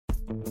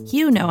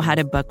You know how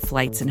to book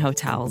flights and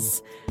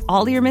hotels.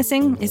 All you're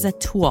missing is a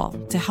tool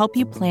to help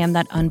you plan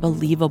that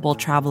unbelievable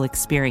travel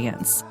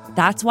experience.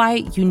 That's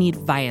why you need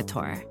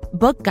Viator.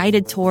 Book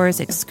guided tours,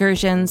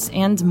 excursions,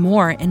 and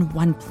more in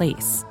one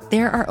place.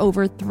 There are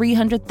over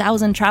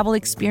 300,000 travel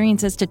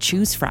experiences to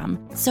choose from,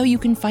 so you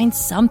can find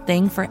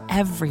something for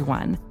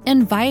everyone.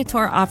 And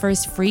Viator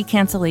offers free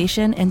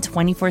cancellation and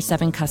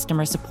 24/7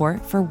 customer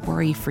support for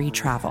worry-free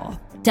travel.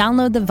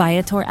 Download the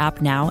Viator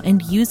app now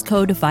and use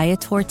code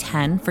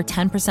Viator10 for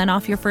 10%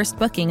 off your first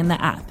booking in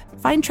the app.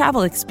 Find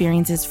travel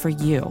experiences for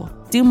you.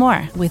 Do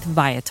more with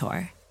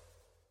Viator.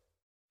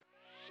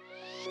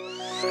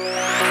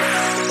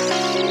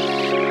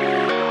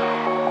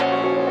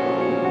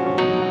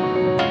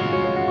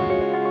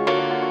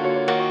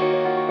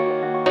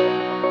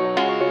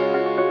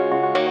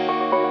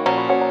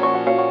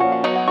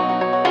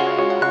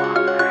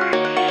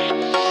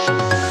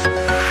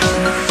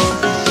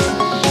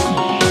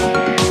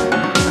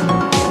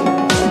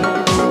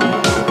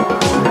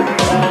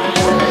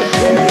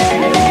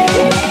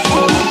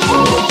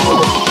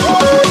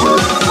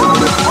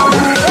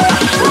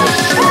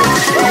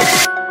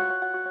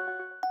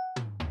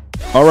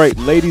 All right,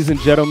 ladies and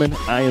gentlemen,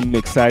 I am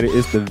excited.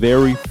 It's the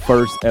very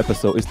first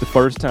episode. It's the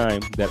first time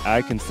that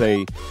I can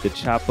say the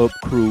Chop Up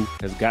crew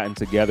has gotten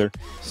together.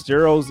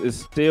 Sterls is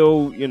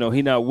still,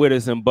 he not with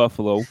us in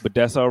Buffalo, but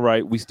that's all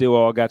right. We still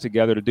all got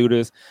together to do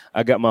this.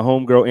 I got my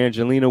homegirl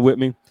Angelina with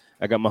me.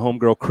 I got my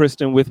homegirl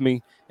Kristen with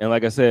me. And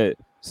like I said,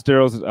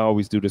 Sterls, I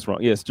always do this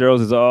wrong. Yeah, Sterls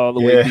is all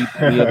the way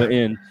deep on the other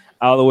end,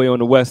 all the way on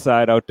the west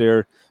side out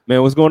there.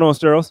 Man, what's going on,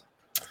 Sterls?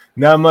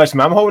 Not much,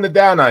 man. I'm holding it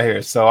down out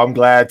here, so I'm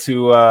glad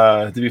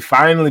to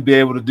finally be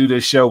able to do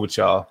this show with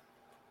y'all.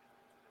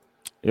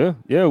 Yeah.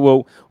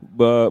 Well,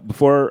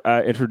 before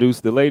I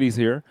introduce the ladies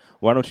here,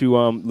 why don't you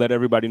let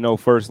everybody know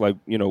first, like,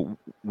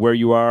 where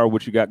you are,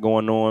 what you got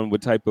going on,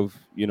 what type of,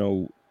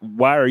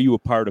 why are you a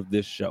part of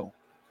this show?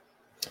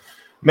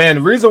 Man,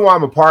 the reason why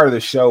I'm a part of the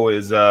show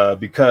is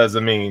because,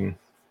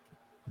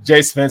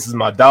 Jay Spence is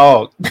my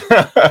dog.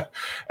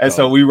 And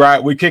so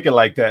we kick it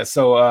like that.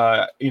 So,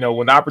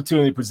 when the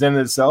opportunity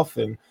presented itself,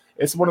 and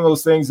it's one of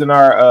those things in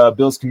our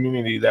Bills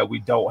community that we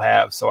don't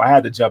have. So I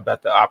had to jump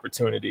at the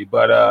opportunity.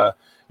 But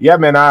yeah,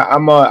 man,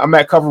 I'm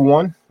at Cover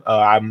One.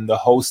 I'm the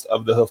host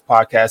of the Hoof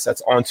podcast.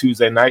 That's on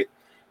Tuesday night.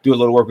 Do a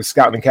little work with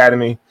Scouting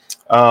Academy.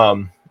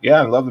 I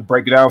love to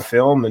break it down,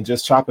 film, and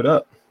just chop it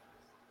up.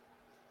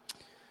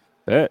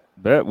 Bet.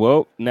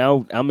 Well,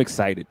 now I'm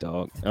excited,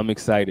 dog. I'm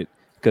excited.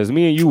 Because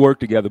me and you worked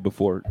together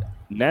before.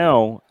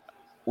 Now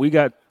we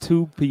got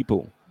two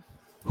people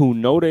who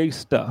know their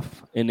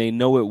stuff and they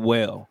know it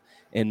well.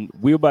 And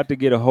we're about to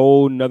get a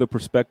whole nother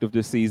perspective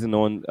this season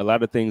on a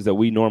lot of things that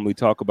we normally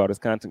talk about as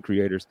content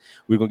creators.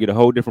 We're going to get a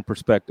whole different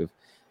perspective.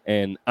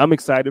 And I'm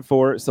excited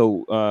for it.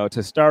 So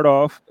to start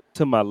off,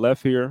 to my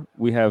left here,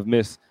 we have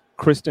Miss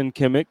Kristen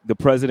Kimmick, the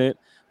president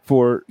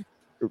for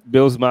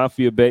Bills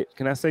Mafia Babes.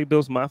 Can I say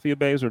Bills Mafia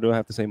Babes or do I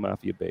have to say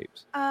Mafia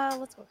Babes?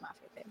 Let's go with Mafia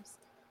Babes.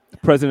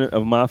 President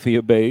of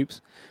Mafia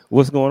Babes.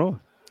 What's going on?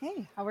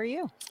 Hey, how are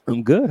you?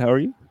 I'm good. How are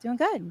you? Doing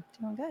good.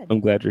 I'm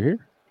glad you're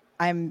here.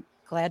 I'm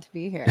glad to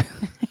be here.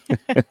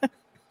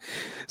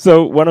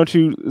 So why don't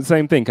you,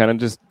 same thing, kind of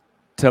just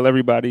tell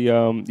everybody,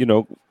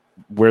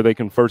 where they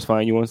can first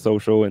find you on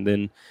social, and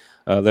then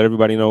let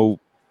everybody know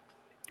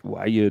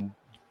why you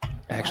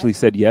actually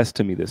said yes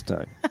to me this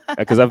time.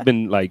 Because I've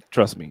been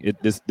trust me,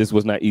 this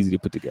was not easy to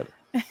put together.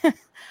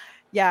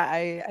 Yeah,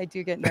 I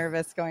do get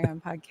nervous going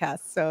on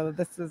podcasts, so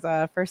this is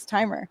a first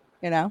timer,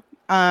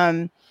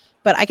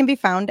 But I can be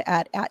found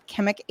at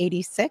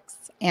Kimmick86,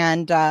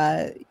 and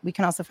we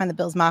can also find the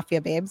Bills Mafia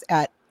Babes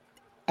at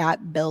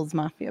Bills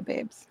Mafia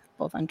Babes,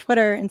 both on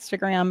Twitter,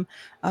 Instagram,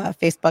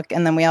 Facebook,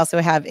 and then we also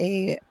have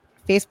a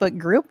Facebook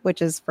group,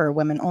 which is for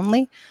women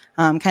only,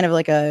 kind of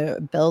like a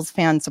Bills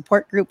fan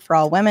support group for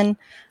all women,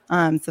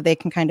 so they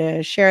can kind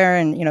of share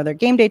and their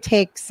game day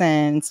takes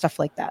and stuff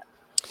like that.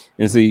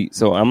 And see,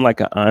 so I'm like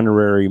an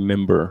honorary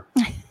member,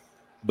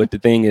 but the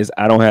thing is,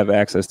 I don't have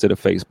access to the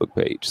Facebook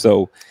page.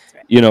 So,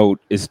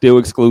 it's still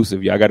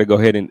exclusive. Y'all got to go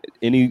ahead and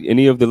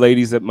any of the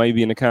ladies that might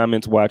be in the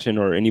comments watching,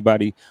 or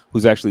anybody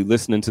who's actually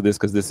listening to this,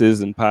 because this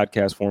is in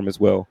podcast form as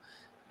well.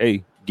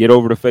 Hey, get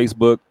over to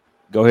Facebook.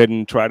 Go ahead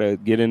and try to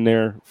get in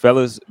there.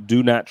 Fellas,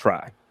 do not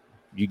try.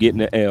 You get in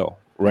the L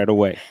right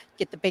away.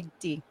 Get the big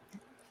D.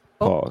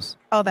 Pause.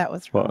 Oh, that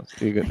was wrong.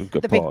 Pause. You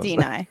got the pause. big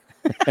deny.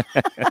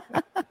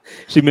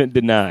 She meant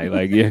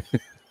deny.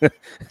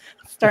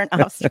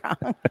 Starting off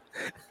strong.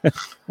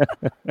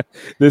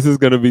 This is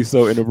going to be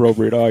so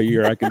inappropriate all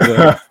year, I can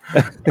tell.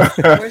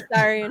 We're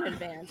sorry in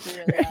advance. We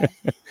really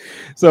are.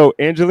 So,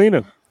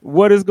 Angelina,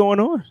 what is going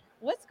on?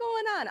 What's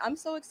going on? I'm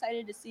so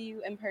excited to see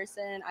you in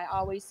person. I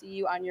always see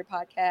you on your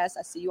podcast.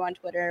 I see you on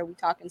Twitter. We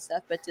talk and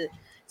stuff, but to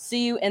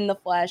see you in the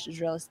flesh is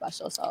really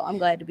special. So I'm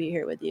glad to be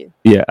here with you.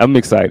 Yeah, I'm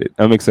excited.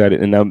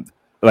 And I'm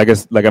like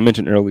I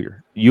mentioned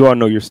earlier, you all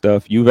know your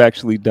stuff. You've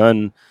actually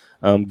done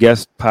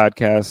guest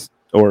podcasts,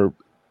 or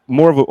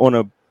more of on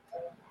a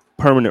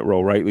permanent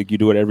role, right? Like you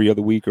do it every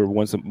other week or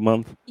once a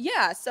month?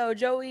 Yeah, so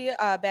Joey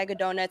Bag of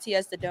Donuts, he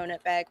has the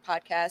Donut Bag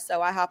podcast.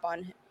 So I hop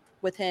on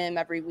with him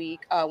every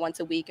week, once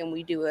a week, and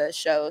we do a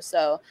show.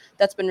 So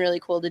that's been really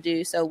cool to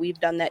do. So we've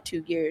done that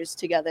 2 years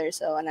together.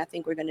 So, and I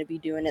think we're going to be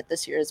doing it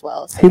this year as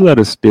well. So. He led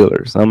us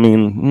Steelers. I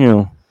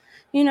mean,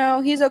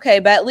 He's okay,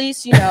 but at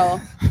least,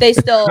 they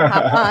still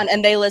hop on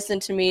and they listen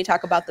to me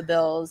talk about the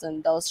Bills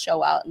and they'll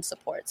show out and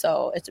support.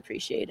 So it's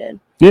appreciated.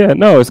 Yeah,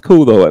 no, it's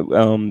cool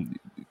though.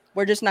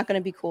 We're just not going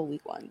to be cool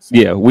week 1. So.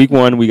 Yeah, week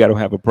 1, we got to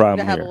have a problem.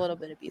 We're going to have here. a little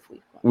bit of beef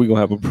week 1. We're going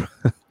to have a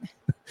problem.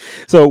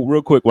 So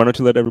real quick, why don't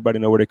you let everybody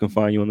know where they can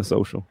find you on the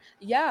social?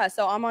 Yeah,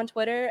 so I'm on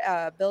Twitter,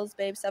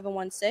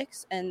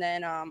 BillsBabe716, and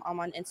then I'm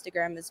on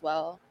Instagram as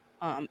well,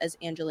 as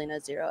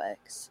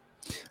Angelina0x.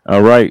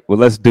 All right, well,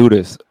 let's do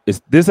this.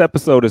 This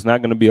episode is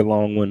not going to be a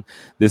long one.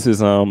 This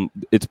is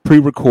it's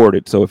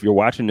pre-recorded, so if you're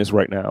watching this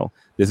right now,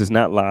 this is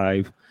not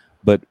live,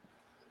 but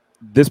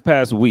this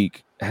past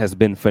week has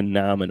been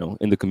phenomenal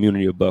in the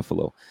community of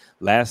Buffalo.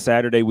 Last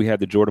Saturday, we had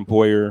the Jordan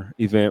Poyer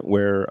event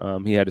where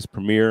he had his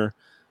premiere,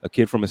 a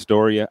kid from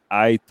Astoria.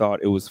 I thought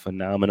it was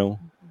phenomenal.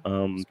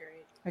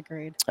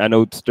 Agreed. I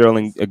know,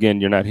 Sterling, again,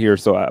 you're not here,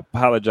 so I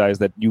apologize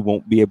that you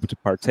won't be able to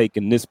partake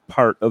in this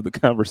part of the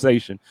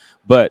conversation.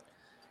 But,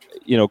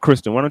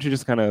 Kristen, why don't you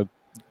just kind of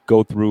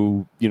go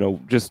through,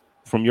 just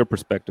from your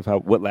perspective,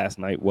 what last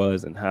night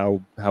was and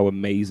how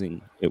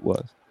amazing it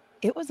was.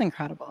 It was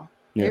incredible.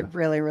 Yeah. It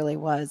really, really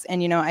was.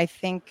 And, I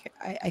think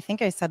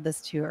I said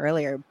this to you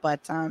earlier,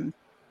 but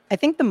I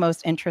think the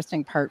most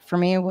interesting part for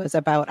me was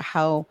about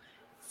how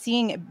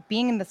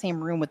being in the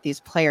same room with these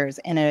players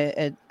in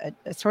a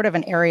sort of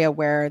an area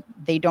where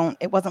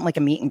it wasn't like a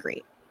meet and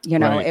greet.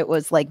 Right. It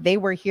was like they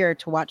were here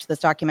to watch this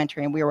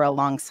documentary and we were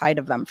alongside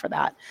of them for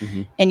that.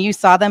 Mm-hmm. And you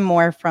saw them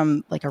more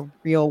from like a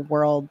real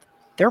world.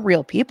 They're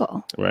real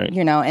people, right?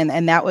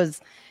 And that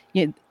was,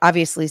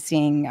 obviously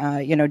seeing,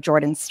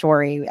 Jordan's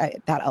story,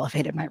 that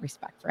elevated my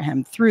respect for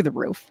him through the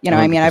roof.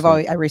 I mean,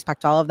 I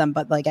respect all of them,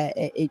 but like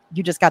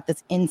you just got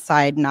this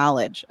inside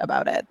knowledge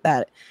about it,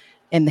 that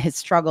in his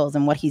struggles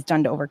and what he's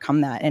done to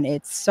overcome that. And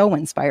it's so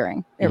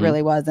inspiring. It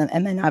really was.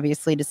 And then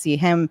obviously to see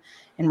him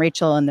and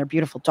Rachel and their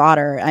beautiful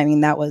daughter, I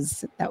mean, that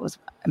was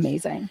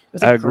amazing. It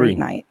was a great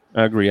night.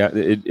 I agree.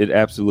 It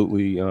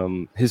absolutely,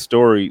 his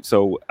story.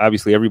 So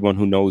obviously everyone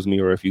who knows me,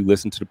 or if you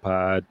listen to the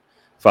pod,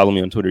 follow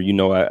me on Twitter,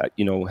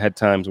 I had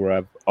times where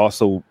I've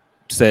also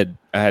said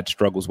I had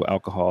struggles with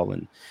alcohol,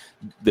 and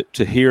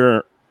to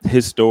hear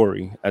his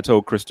story, I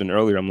told Kristen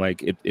earlier, I'm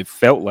like, it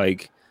felt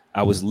like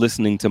I was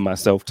listening to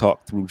myself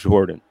talk through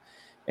Jordan,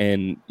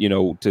 and,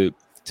 to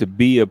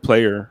be a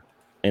player,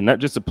 and not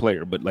just a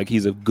player, but like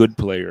he's a good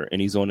player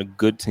and he's on a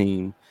good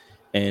team,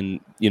 and,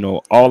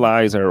 all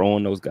eyes are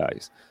on those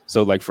guys.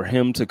 So like for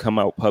him to come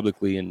out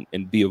publicly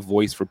and be a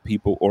voice for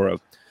people, or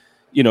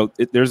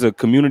there's a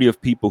community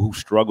of people who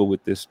struggle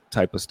with this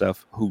type of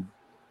stuff, who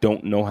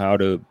don't know how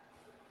to,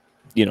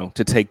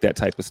 to take that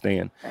type of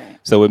stand. Right.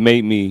 So it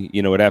made me,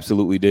 it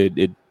absolutely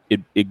did.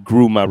 It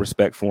grew my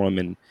respect for him.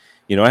 And,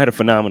 I had a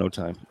phenomenal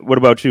time. What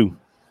about you?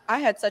 I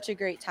had such a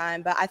great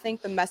time, but I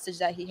think the message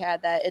that he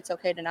had, that it's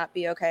okay to not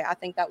be okay, I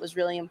think that was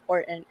really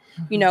important.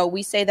 Mm-hmm.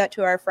 We say that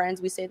to our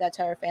friends, we say that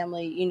to our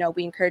family,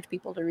 we encourage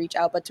people to reach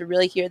out, but to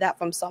really hear that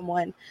from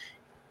someone,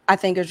 I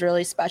think is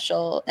really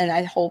special. And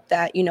I hope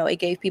that, it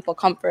gave people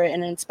comfort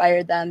and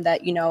inspired them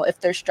that,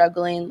 if they're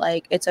struggling,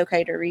 like it's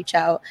okay to reach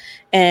out.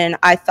 And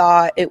I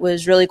thought it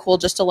was really cool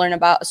just to learn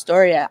about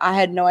Astoria. I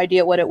had no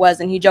idea what it was.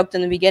 And he joked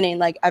in the beginning,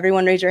 like,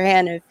 everyone raise your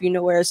hand if you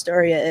know where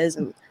Astoria is.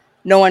 And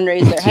no one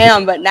raised their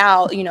hand. But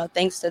now,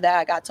 thanks to that,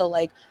 I got to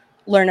like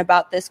learn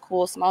about this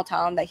cool small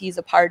town that he's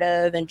a part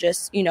of, and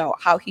just,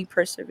 how he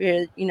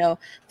persevered,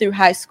 through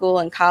high school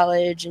and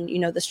college, and,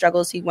 the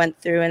struggles he went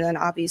through. And then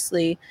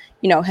obviously,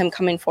 him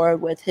coming forward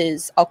with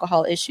his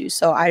alcohol issues.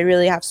 So I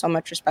really have so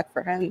much respect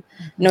for him.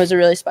 And it was a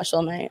really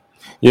special night.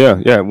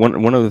 Yeah.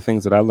 One of the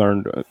things that I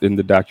learned in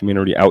the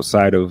documentary,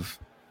 outside of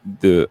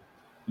the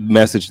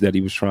message that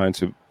he was trying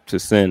to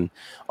send,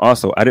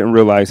 also, I didn't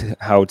realize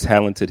how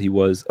talented he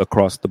was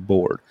across the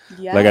board.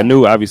 Yeah. Like, I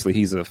knew obviously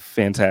he's a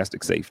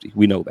fantastic safety.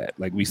 We know that.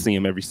 Like, we see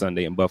him every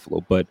Sunday in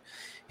Buffalo, but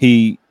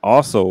he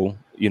also,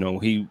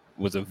 he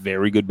was a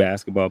very good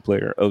basketball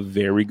player, a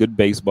very good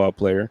baseball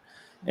player.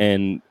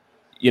 And,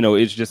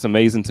 it's just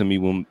amazing to me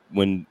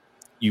when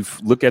you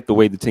look at the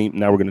way the team,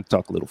 now we're going to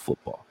talk a little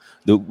football.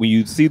 When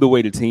you see the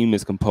way the team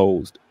is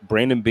composed,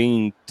 Brandon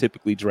Beane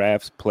typically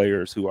drafts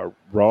players who are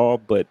raw,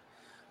 but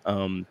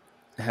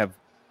have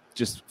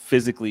just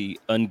physically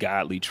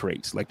ungodly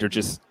traits. Like, they're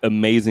just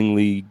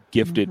amazingly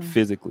gifted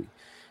physically.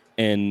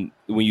 And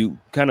when you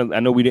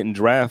I know we didn't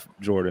draft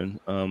Jordan,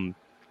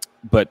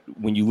 but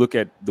when you look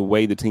at the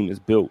way the team is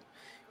built,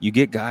 you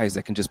get guys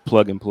that can just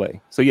plug and play.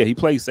 So yeah, he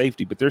plays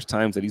safety, but there's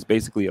times that he's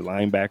basically a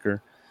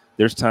linebacker.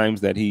 There's times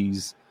that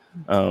he's,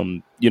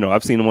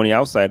 I've seen him on the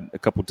outside a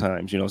couple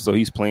times, so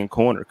he's playing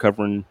corner,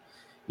 covering,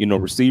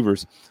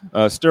 receivers.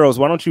 Steros,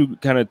 why don't you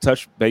kind of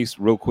touch base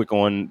real quick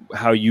on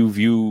how you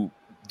view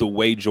the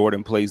way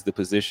Jordan plays the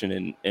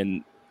position,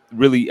 and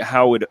really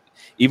how it.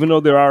 Even though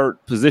there are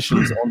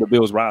positions on the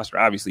Bills roster,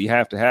 obviously you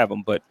have to have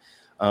them, but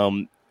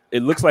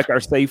it looks like our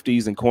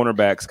safeties and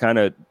cornerbacks kind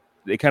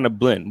of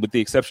blend, with the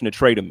exception of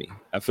Trey to me.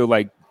 I feel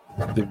like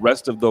the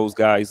rest of those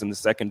guys in the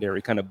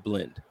secondary kind of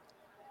blend.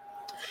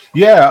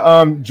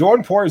 Yeah,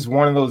 Jordan Poyer is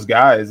one of those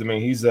guys. I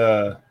mean, he's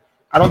I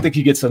don't think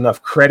he gets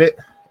enough credit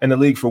in the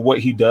league for what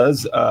he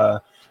does.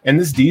 And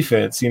this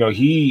defense, you know,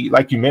 he,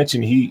 like you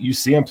mentioned, you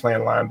see him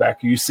playing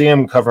linebacker, you see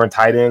him covering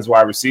tight ends,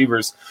 wide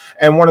receivers.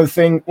 And one of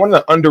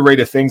the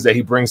underrated things that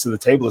he brings to the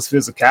table is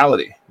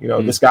physicality. You know,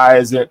 this guy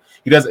he's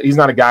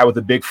not a guy with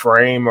a big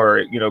frame or,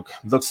 you know,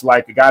 looks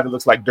like a guy that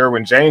looks like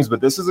Derwin James, but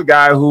this is a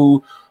guy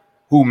who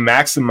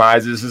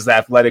maximizes his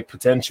athletic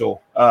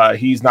potential.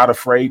 He's not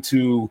afraid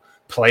to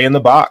play in the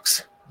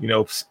box, you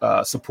know,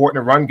 supporting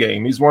the run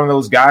game. He's one of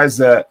those guys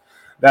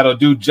that'll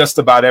do just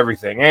about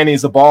everything. And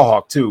he's a ball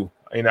hawk too.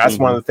 You know, that's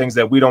one of the things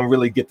that we don't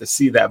really get to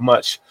see that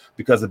much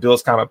because the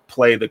Bills kind of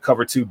play the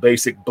cover two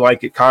basic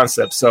blanket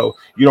concept. So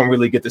you don't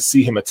really get to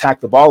see him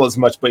attack the ball as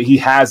much, but he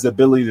has the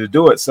ability to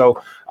do it.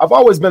 So I've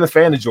always been a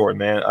fan of Jordan,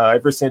 man,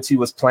 ever since he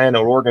was playing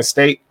at Oregon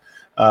State.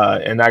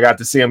 And I got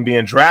to see him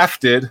being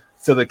drafted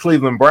to the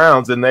Cleveland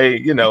Browns, and they,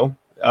 you know,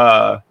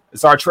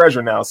 it's our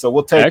treasure now. So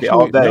we'll take it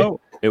all day.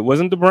 No, it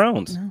wasn't the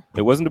Browns. No.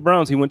 It wasn't the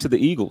Browns. He went to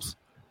the Eagles.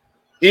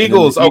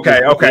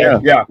 Okay.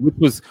 Yeah.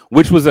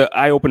 Which was an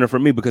eye opener for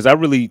me because I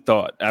really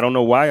thought, I don't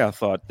know why I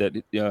thought that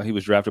he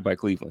was drafted by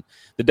Cleveland.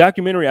 The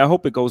documentary, I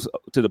hope it goes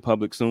to the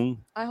public soon.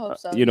 I hope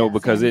so. You know,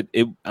 because it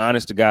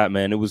honest to God,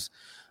 man, it was,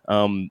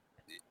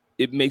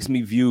 it makes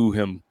me view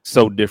him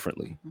so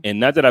differently. And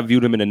not that I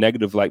viewed him in a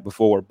negative light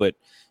before, but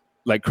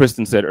like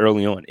Kristen said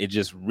early on, it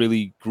just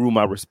really grew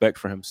my respect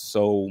for him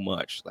so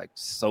much, like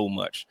so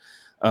much.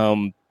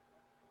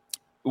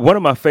 One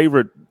of my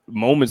favorite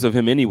moments of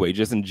him anyway,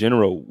 just in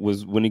general,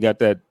 was when he got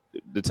the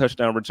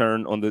touchdown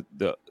return on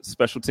the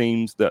special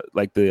teams, the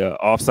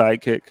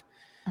offside kick,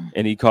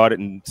 and he caught it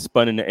and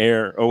spun in the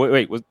air. Oh,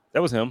 wait,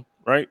 that was him,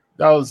 right?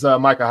 That was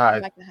Micah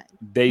Hyde.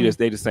 They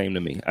the same to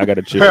me. I got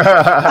to chill.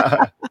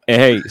 And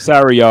hey,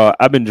 sorry, y'all.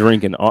 I've been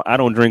drinking. I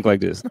don't drink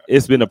like this.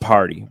 It's been a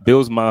party.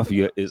 Bills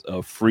Mafia is a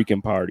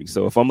freaking party.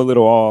 So if I'm a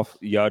little off,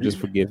 y'all just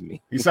forgive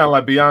me. You sound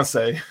like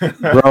Beyonce.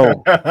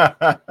 Bro.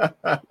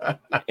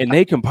 And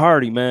they can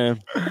party,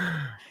 man.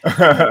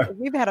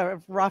 We've had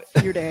a rough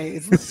few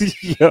days.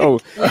 Yo,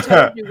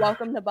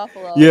 welcome to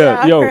Buffalo.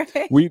 Yeah, yo,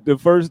 right?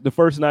 The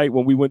first night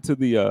when we went to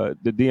the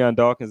Deion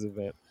Dawkins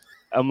event,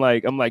 I'm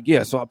like,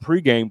 yeah. So I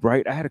pre-gamed,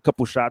 right? I had a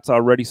couple shots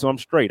already, so I'm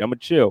straight. I'm gonna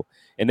chill.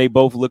 And they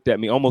both looked at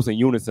me almost in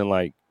unison,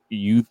 like,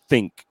 you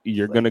think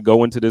you're gonna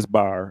go into this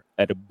bar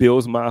at a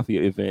Bills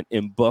Mafia event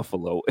in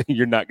Buffalo and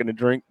you're not gonna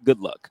drink? Good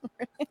luck.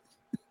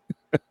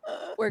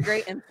 We're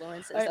great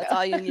influences. That's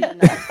all you need to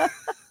know.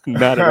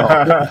 Not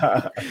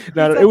at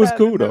all. It was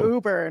cool though.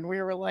 Uber, and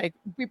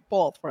we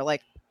both were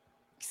like,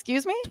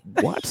 "Excuse me,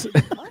 what?"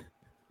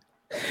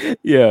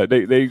 Yeah,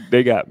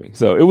 they got me.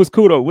 So it was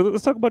cool though. Well,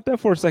 let's talk about that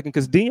for a second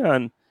because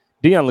Deion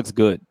looks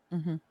good.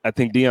 Mm-hmm. I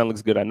think Deion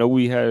looks good. I know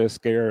we had a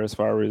scare as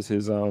far as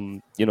his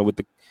with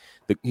the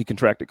he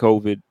contracted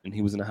COVID and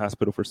he was in the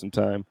hospital for some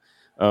time.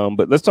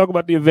 But let's talk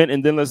about the event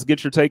and then let's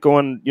get your take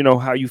on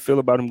how you feel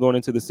about him going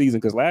into the season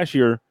because last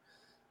year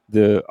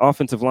the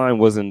offensive line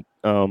wasn't.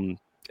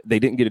 They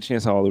didn't get a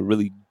chance to all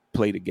really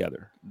play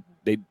together.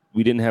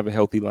 We didn't have a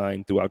healthy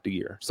line throughout the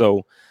year.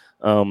 So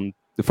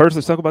first,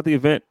 let's talk about the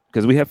event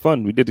because we had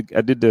fun.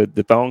 I did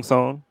the thong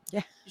song.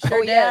 Yeah,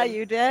 sure. Yeah,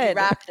 you did. You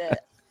rapped it.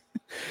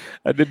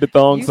 I did the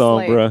thong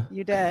song, bro.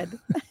 You did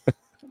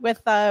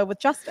with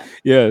Justin.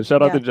 Yeah,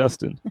 shout out to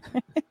Justin.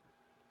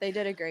 They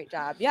did a great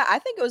job. Yeah, I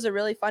think it was a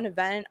really fun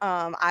event.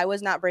 I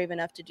was not brave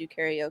enough to do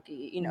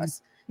karaoke.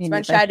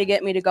 Spence tried to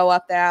get me to go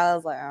up there. I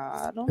was like,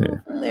 I don't know if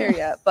we're there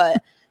yet,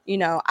 but.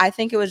 I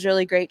think it was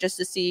really great just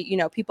to see,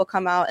 people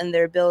come out in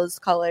their Bills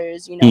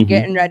colors,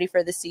 getting ready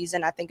for the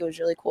season. I think it was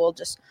really cool.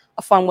 Just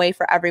a fun way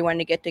for everyone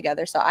to get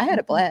together. So I had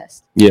a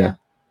blast. Yeah.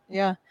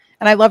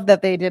 And I love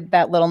that they did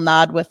that little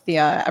nod with the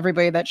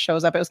everybody that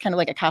shows up. It was kind of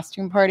like a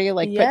costume party,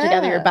 like put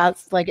together your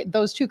best, like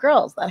those two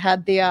girls that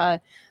had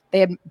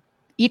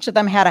each of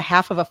them had a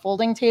half of a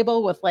folding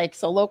table with like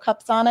solo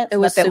cups on it. It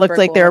looked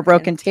like they were a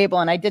broken table.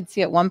 And I did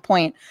see at one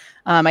point,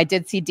 I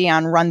did see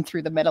Deion run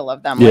through the middle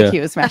of them like he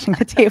was smashing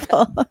the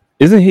table.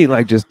 Isn't he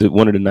like just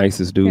one of the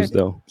nicest dudes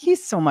though?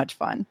 He's so much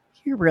fun.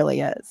 He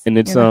really is. And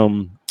it's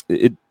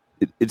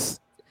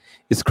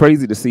it's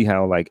crazy to see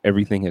how like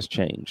everything has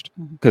changed.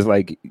 Because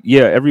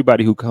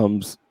everybody who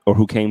comes or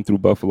who came through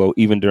Buffalo,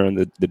 even during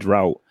the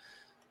drought,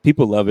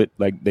 people love it.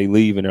 Like they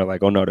leave and they're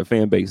like, oh no, the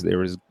fan base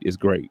there is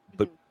great.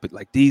 But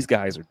like these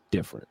guys are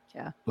different.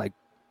 Yeah. Like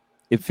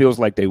it feels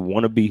like they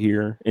want to be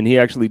here. And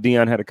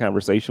Deion had a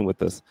conversation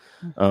with us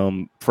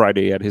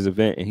Friday at his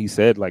event. And he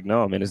said like,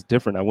 no, man, it's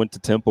different. I went to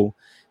Temple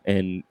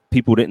and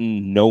people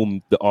didn't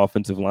know the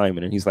offensive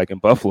lineman. And he's like, in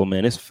Buffalo,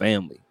 man, it's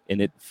family.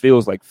 And it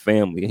feels like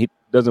family. And he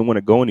doesn't want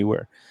to go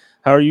anywhere.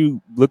 How are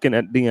you looking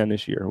at Deion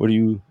this year? What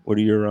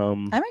are your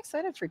I'm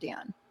excited for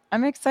Deion.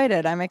 I'm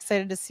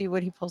excited to see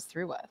what he pulls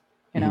through with.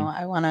 You know,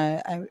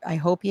 I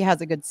hope he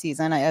has a good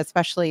season.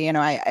 Especially, you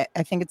know, I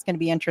think it's going to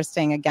be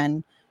interesting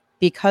again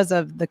because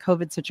of the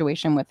COVID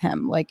situation with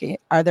him.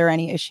 Like, are there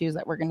any issues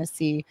that we're going to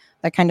see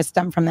that kind of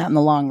stem from that in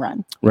the long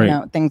run? Right. You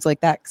know, things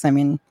like that. Because I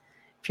mean,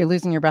 if you're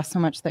losing your breath so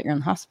much that you're in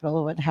the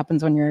hospital, what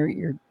happens when you're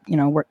you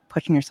know,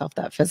 pushing yourself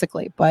that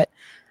physically? But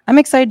I'm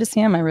excited to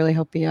see him. I really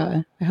hope he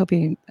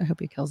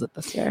kills it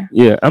this year.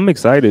 Yeah, I'm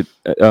excited.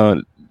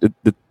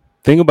 The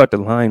thing about the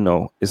line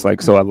though is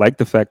like, so I like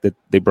the fact that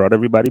they brought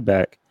everybody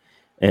back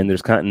and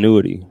there's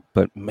continuity,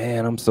 but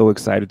man, I'm so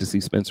excited to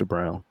see Spencer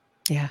Brown.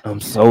 Yeah,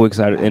 I'm so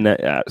excited. And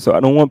so I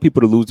don't want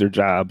people to lose their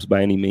jobs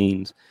by any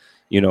means.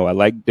 You know, I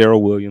like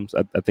Darrell Williams.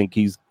 I think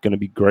he's going to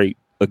be great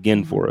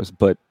again for us,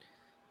 but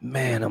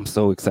man, I'm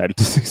so excited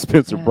to see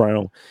Spencer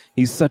Brown.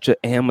 He's such an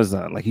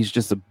Amazon. Like, he's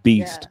just a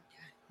beast.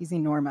 He's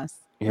enormous.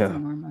 Yeah. He's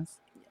enormous.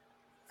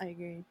 I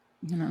agree.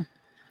 You know,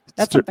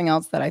 that's something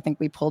else that I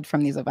think we pulled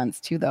from these events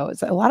too, though,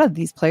 is a lot of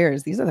these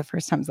players, these are the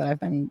first times that I've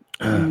been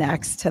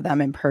next to them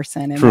in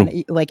person. And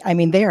then, like, I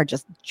mean, they are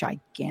just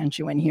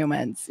gigantuan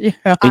humans. You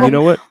know? And you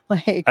know what?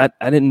 Like,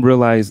 I didn't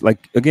realize,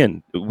 like,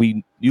 again,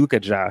 you look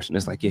at Josh and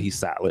it's like, yeah, he's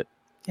solid.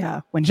 Yeah.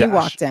 When Josh, he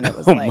walked in, it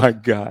was oh like, my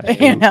God.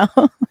 You know,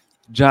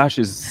 Josh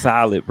is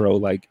solid, bro.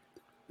 Like,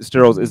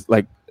 Steros is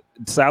like,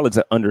 solid's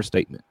an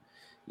understatement.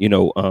 You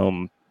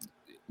know,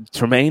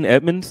 Tremaine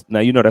Edmonds, now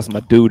you know that's my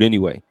dude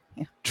anyway.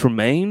 Yeah.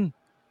 Tremaine,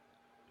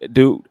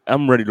 dude,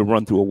 I'm ready to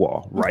run through a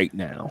wall right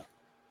now.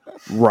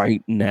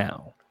 Right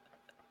now.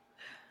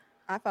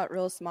 I felt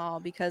real small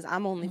because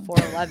I'm only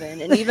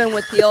 4'11", and even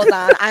with heels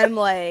on, I'm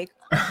like,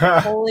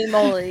 holy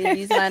moly,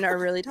 these men are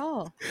really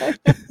tall.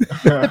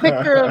 The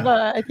picture of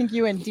I think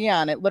you and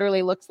Dion, it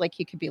literally looks like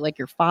he could be like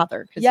your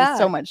father because he's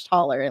so much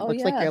taller. It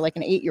looks like you're like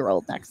an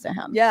 8-year-old next to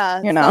him. Yeah,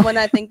 you know. Someone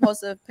I think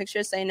posted a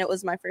picture saying it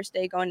was my first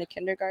day going to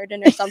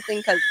kindergarten or something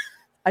because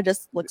I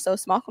just look so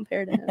small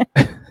compared to him.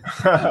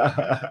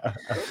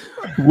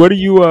 What do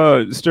you,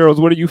 Steros,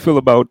 what do you feel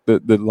about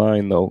the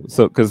line though?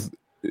 So, because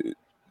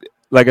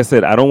like I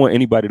said, I don't want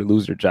anybody to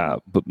lose their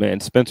job, but man,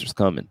 Spencer's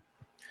coming.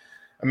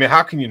 I mean,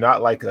 how can you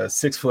not like a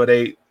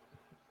 6'8"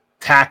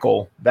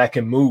 tackle that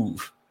can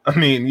move? I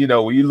mean, you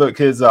know, when you look,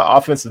 his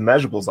offensive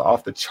measurables are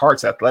off the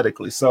charts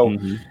athletically. So,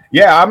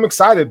 yeah, I'm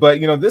excited. But,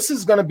 you know, this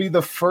is going to be the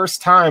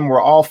first time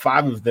where all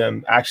 5 of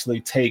them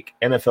actually take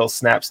NFL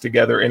snaps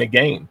together in a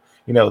game.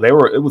 You know,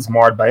 it was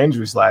marred by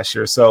injuries last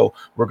year. So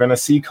we're going to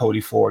see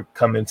Cody Ford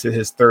come into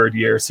his 3rd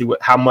year, see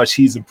how much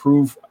he's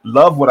improved.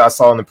 Love what I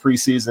saw in the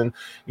preseason.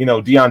 You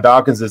know, Deion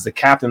Dawkins is the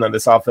captain of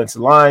this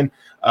offensive line.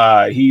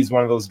 He's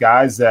one of those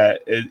guys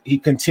that he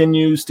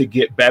continues to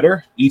get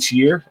better each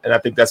year. And I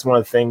think that's one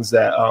of the things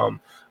that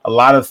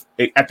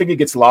I think it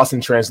gets lost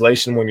in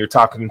translation when you're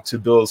talking to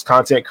Bill's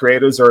content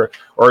creators or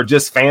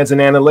just fans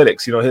and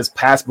analytics. You know, his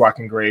pass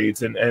blocking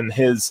grades and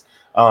his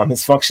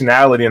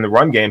functionality in the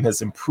run game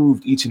has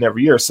improved each and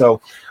every year. So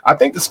I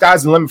think the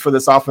sky's the limit for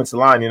this offensive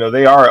line. You know,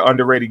 they are an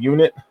underrated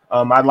unit.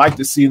 I'd like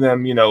to see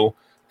them, you know,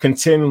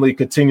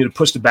 continue to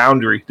push the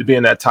boundary to be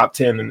in that top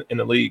 10 in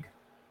the league.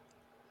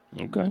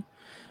 Okay.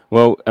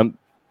 Well,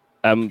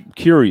 I'm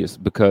curious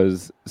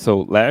because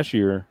so last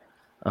year,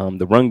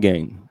 the run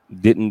game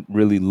didn't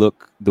really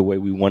look the way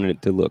we wanted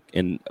it to look.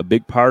 And a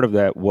big part of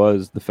that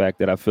was the fact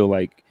that I feel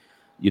like,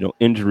 you know,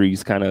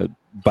 injuries kind of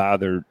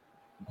bothered.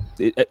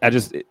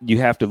 You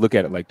have to look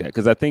at it like that.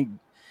 Because I think,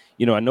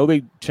 you know, I know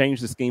they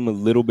changed the scheme a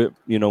little bit,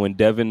 you know, and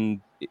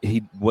Devin,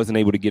 he wasn't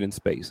able to get in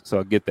space. So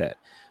I get that.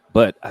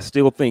 But I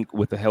still think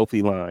with a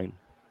healthy line,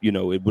 you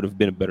know, it would have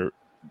been a better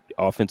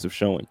offensive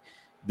showing.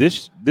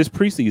 This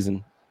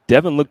preseason,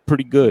 Devin looked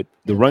pretty good.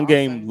 The run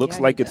game looks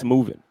like it's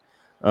moving.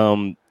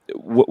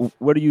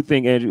 What do you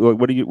think, Andrew?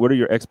 What are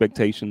your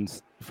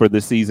expectations for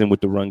this season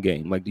with the run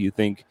game? Like, do you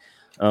think,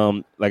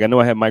 like I know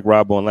I had Mike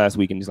Robb on last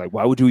week, and he's like,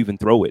 why would you even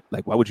throw it?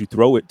 Like, why would you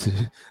throw it?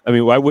 I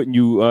mean, why wouldn't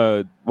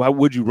you? Why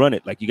would you run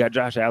it? Like, you got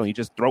Josh Allen, you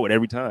just throw it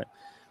every time.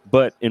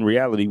 But in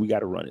reality, we got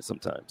to run it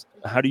sometimes.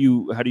 How do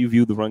you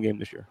view the run game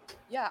this year?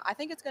 Yeah, I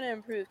think it's going to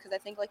improve because I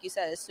think, like you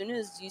said, as soon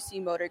as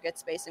UC Motor gets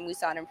space, and we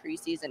saw it in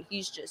preseason,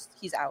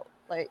 he's out.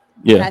 Like,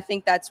 yeah. And I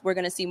think we're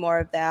going to see more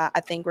of that.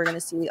 I think we're going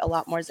to see a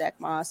lot more Zach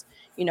Moss.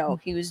 You know,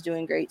 he was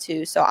doing great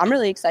too. So I'm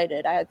really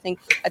excited. I think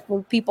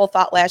people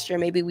thought last year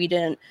maybe we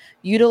didn't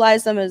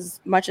utilize them as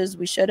much as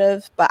we should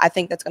have, but I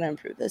think that's going to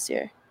improve this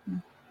year.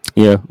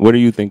 Yeah. What do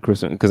you think,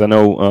 Kristen? Because I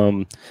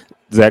know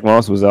Zach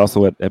Moss was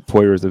also at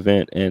Poyer's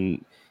event,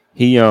 and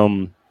he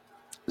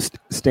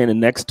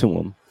standing next to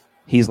him,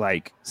 he's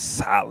like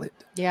solid.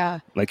 Yeah.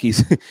 Like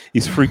he's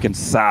freaking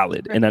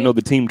solid. And I know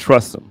the team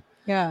trusts him.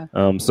 Yeah.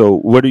 So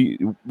what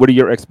are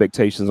your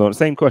expectations on the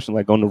same question,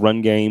 like on the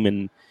run game?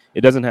 And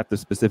it doesn't have to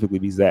specifically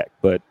be Zach,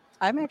 but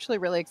I'm actually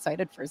really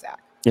excited for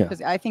Zach. Yeah.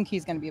 Because I think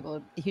he's going to be able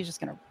to, he's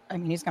going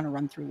to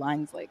run through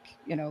lines like,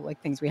 you know,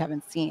 like things we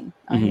haven't seen.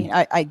 I mean,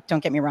 I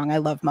don't get me wrong. I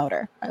love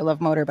Motor,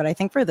 but I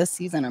think for this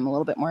season, I'm a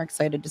little bit more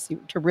excited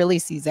to really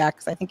see Zach,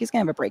 because I think he's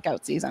going to have a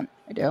breakout season.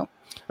 I do.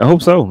 I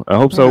hope so.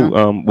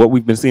 What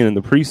we've been seeing in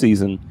the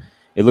preseason,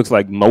 it looks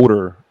like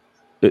Motor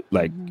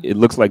it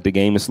looks like the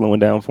game is slowing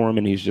down for him,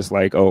 and he's just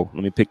like, oh,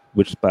 let me pick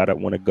which spot I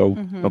want to go.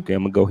 Mhm. Okay,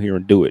 I'm gonna go here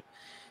and do it.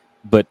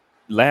 But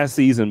last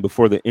season,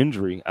 before the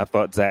injury, I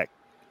thought Zach,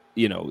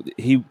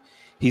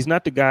 he's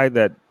not the guy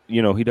that,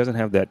 he doesn't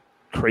have that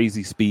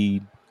crazy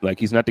speed. Like,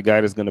 he's not the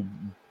guy that's gonna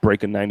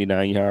break a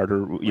 99-yard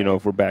or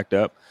if we're backed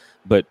up.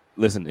 But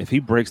listen, if he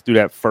breaks through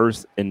that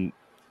first and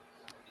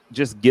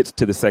just gets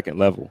to the second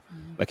level,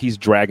 like, he's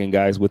dragging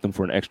guys with him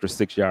for an extra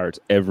 6 yards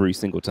every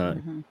single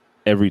time,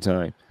 every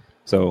time.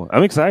 So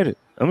I'm excited.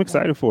 I'm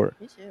excited for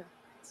it. Me too.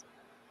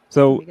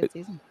 So Pretty good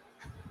season.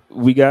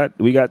 we got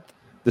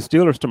the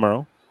Steelers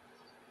tomorrow.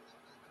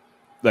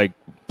 Like,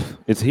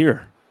 it's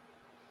here.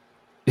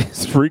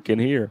 It's freaking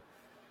here.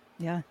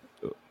 Yeah.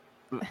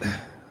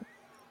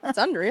 It's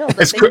unreal.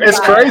 It's crazy.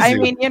 I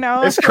mean,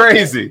 It's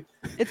crazy.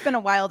 it's been a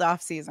wild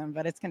off season,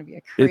 but it's going to be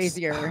a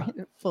crazier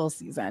full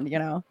season,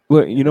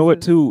 Well, you know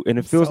what, too? And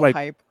it feels so like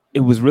hype. it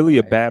was really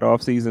a bad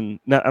offseason.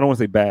 I don't want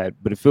to say bad,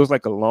 but it feels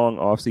like a long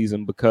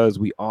offseason because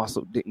we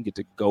also didn't get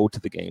to go to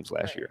the games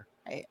last year.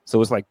 Right.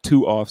 So it's like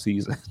 2 off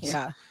seasons.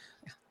 Yeah.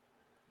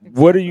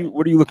 What are you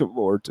looking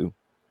forward to?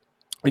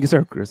 I guess,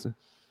 Kristen.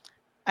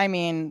 I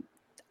mean,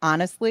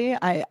 honestly,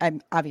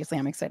 I'm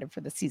excited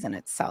for the season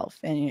itself,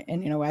 and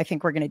I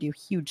think we're going to do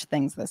huge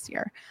things this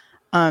year.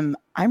 I'm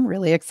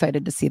really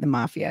excited to see the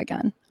Mafia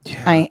again.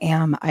 Yeah. I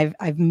am.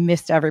 I've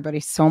missed everybody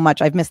so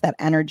much. I've missed that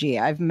energy.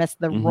 I've missed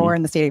the roar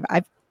in the stadium.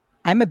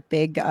 I'm a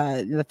big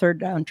the third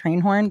down train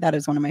horn. That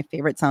is one of my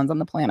favorite sounds on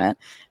the planet,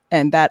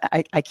 and that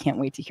I can't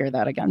wait to hear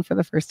that again for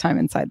the first time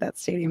inside that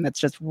stadium. That's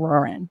just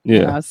roaring.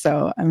 Yeah.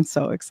 So I'm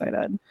so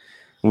excited.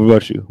 What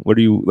about you? What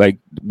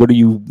are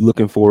you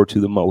looking forward to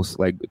the most?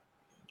 Like,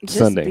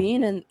 Sunday?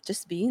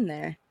 Just being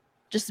there,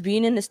 just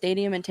being in the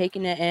stadium and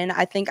taking it in.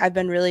 I think I've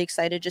been really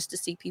excited just to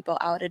see people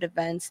out at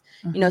events,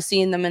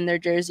 seeing them in their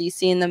jerseys,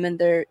 seeing them in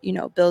their,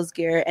 Bills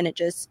gear. And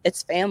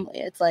it's family.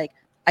 It's like,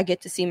 I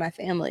get to see my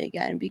family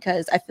again,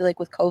 because I feel like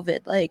with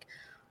COVID, like,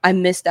 I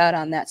missed out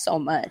on that so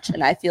much.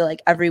 And I feel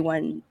like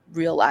everyone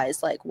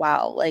realized, like,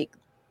 wow, like,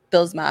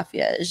 Bills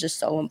Mafia is just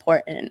so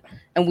important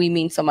and we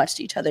mean so much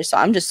to each other. So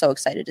I'm just so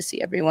excited to see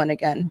everyone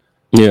again.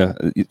 Yeah,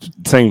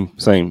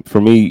 same.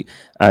 For me,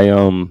 I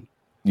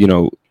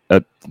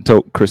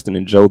told Kristen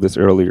and Joe this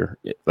earlier.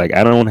 Like,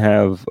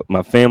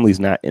 my family's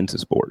not into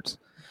sports.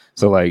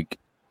 So, like,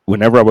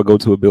 whenever I would go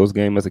to a Bills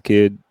game as a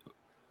kid,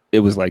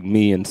 it was like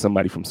me and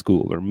somebody from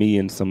school or me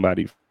and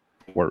somebody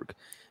from work.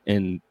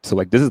 And so,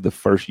 like, this is the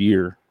first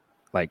year,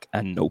 like,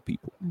 I know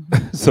people.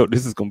 So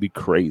this is going to be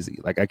crazy.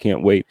 Like, I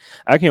can't wait,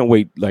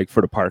 like, for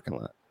the parking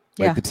lot,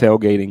 like the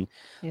tailgating,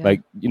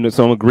 like,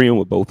 so I'm agreeing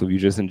with both of you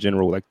just in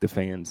general, like the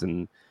fans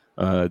and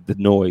the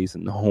noise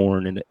and the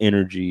horn and the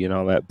energy and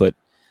all that. But,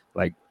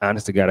 like,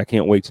 honest to God, I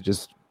can't wait to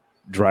just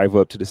drive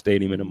up to the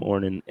stadium in the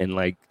morning and,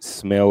 like,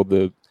 smell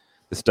the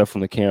stuff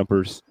from the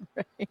campers.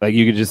 Right. Like,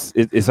 you could just,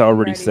 it's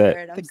already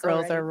set. The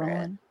grills are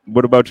rolling.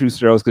 What about you,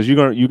 Strauss? Because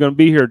you're gonna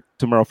be here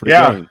tomorrow for the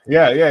game.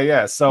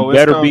 Yeah. So you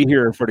better be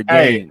here for the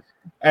game.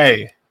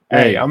 Hey,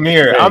 I'm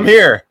here. I'm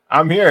here.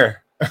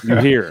 You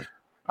here?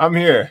 I'm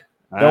here.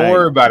 Don't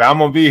worry about it. I'm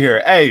gonna be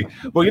here. Hey,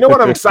 well, you know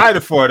what I'm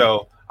excited for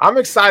though? I'm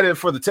excited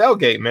for the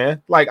tailgate,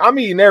 man. Like, I'm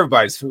eating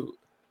everybody's food.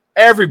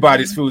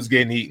 Everybody's food's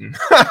getting eaten.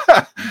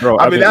 Bro,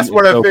 I mean, that's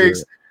one of the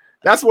things.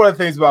 That's one of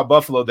the things about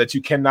Buffalo that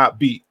you cannot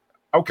beat.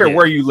 I don't care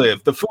where you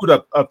live. The food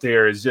up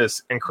there is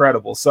just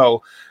incredible.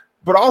 So,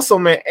 but also,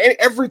 man,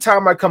 every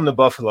time I come to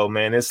Buffalo,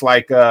 man, it's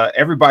like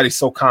everybody's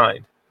so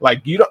kind.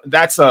 Like,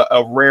 that's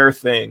a rare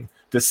thing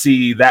to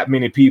see that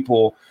many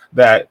people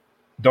that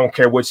don't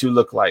care what you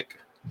look like,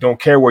 don't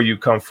care where you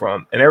come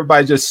from, and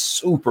everybody's just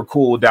super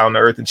cool, down to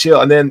earth and chill.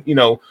 And then,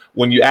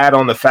 when you add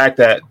on the fact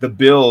that the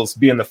Bills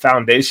being the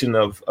foundation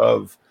of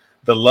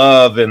the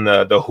love and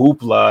the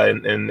hoopla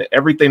and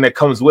everything that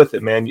comes with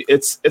it, man,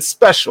 it's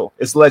special.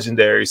 It's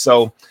legendary.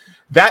 So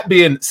that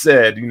being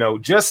said,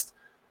 just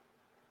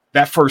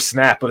that first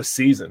snap of the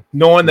season,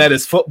 knowing that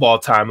it's football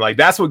time, like,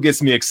 that's what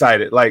gets me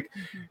excited. Like,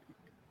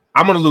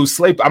 I'm going to lose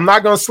sleep. I'm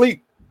not going to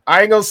sleep.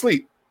 I ain't going to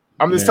sleep.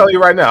 I'm just telling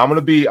you right now, I'm going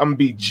to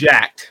be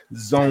jacked,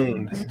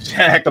 zoned,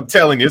 jacked. I'm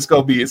telling you, it's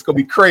going to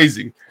be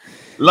crazy.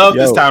 Love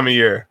this time of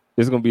year.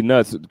 It's going to be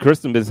nuts.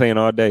 Kristen been saying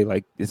all day,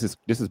 like, this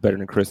is better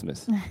than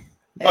Christmas.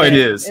 Oh, it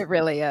is. It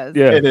really is.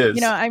 Yeah, it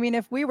is. I mean,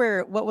 if we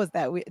were, what was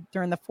that?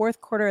 During the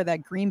fourth quarter of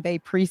that Green Bay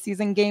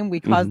preseason game, we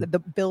caused the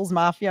Bills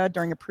Mafia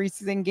during a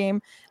preseason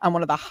game on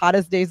one of the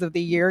hottest days of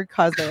the year,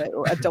 caused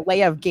a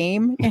delay of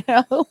game.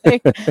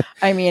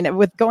 I mean,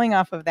 with going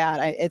off of that,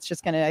 it's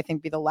just going to, I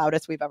think, be the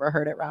loudest we've ever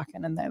heard it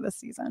rocking in there this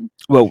season.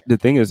 Well, the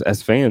thing is,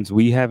 as fans,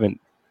 we haven't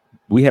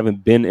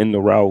been in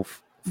the route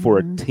for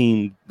a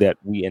team that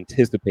we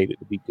anticipated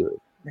to be good.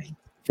 Right.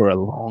 For a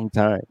long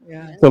time.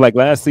 Yeah. So, like,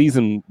 last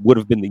season would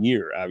have been the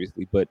year,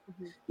 obviously, but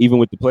even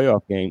with the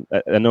playoff game,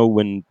 I know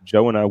when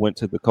Joe and I went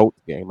to the Colts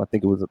game, I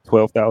think it was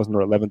 12,000 or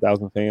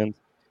 11,000 fans,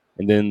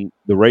 and then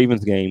the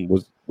Ravens game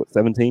was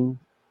 17.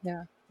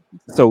 Yeah.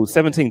 So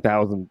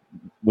 17,000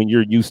 when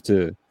you're used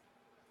to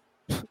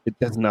it,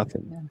 that's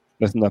nothing. Yeah.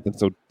 That's nothing.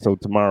 So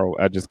tomorrow,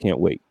 I just can't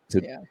wait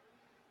to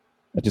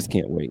I just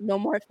can't wait. No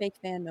more fake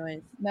fan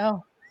noise.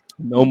 No.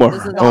 No more.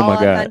 This is Oh all my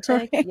God.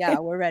 authentic. Yeah,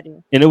 we're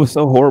ready. And it was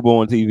so horrible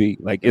on TV.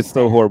 Like, it's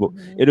so horrible.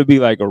 Mhm. It'll be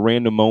like a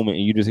random moment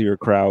and you just hear a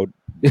crowd.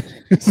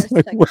 It's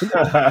like,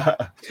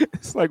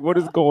 it's like, what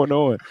is going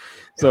on?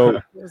 So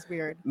It was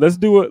weird. let's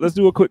do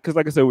a quick, because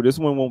like I said, this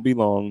one won't be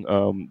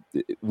long.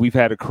 We've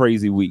had a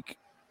crazy week.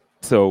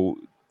 So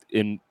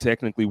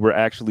technically we're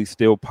actually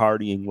still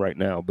partying right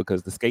now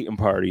because the skating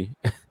party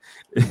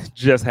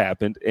just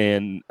happened.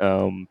 And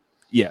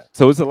yeah,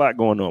 so it's a lot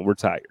going on. We're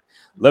tired.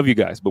 Love you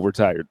guys, but we're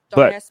tired.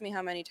 Don't ask me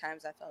how many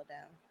times I fell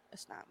down.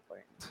 It's not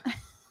important.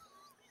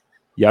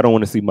 Y'all don't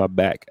want to see my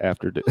back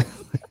after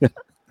this.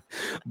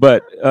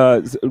 But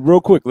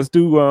real quick, let's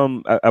do.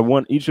 I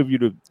want each of you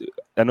to.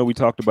 I know we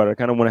talked about it. I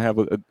kind of want to have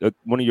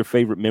one of your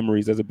favorite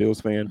memories as a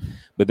Bills fan,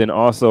 but then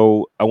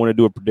also I want to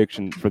do a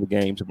prediction for the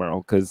game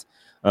tomorrow because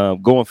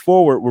going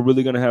forward, we're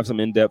really going to have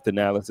some in-depth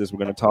analysis. We're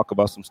going to talk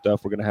about some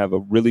stuff. We're going to have a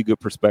really good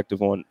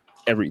perspective on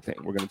everything.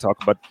 We're going to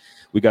talk about.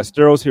 We got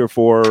Steros here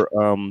for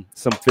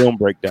some film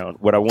breakdown.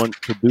 What I want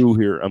to do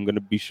here, I'm going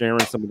to be sharing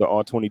some of the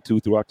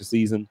All-22 throughout the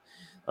season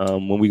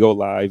when we go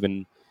live,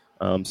 and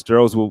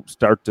Steros will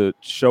start to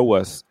show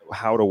us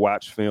how to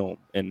watch film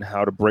and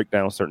how to break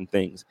down certain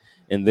things.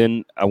 And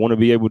then I want to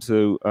be able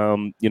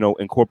to,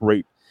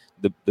 incorporate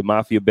the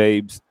Mafia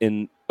Babes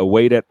in a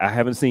way that I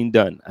haven't seen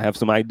done. I have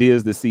some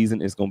ideas this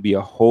season. It's going to be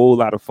a whole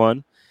lot of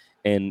fun,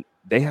 and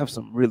they have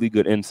some really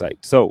good insight.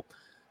 So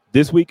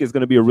this week is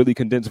going to be a really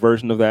condensed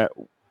version of that.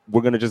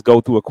 We're going to just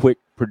go through a quick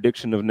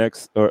prediction of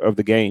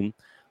the game.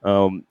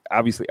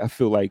 Obviously, I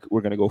feel like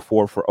we're going to go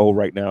 4-0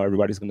 right now.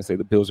 Everybody's going to say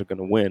the Bills are going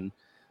to win.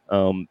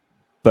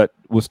 But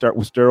we'll start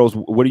with Steros.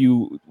 What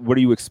are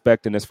you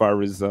expecting as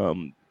far as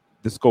the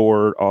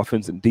score,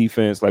 offense and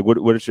defense? Like,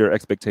 what is your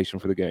expectation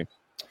for the game?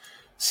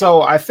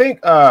 So I think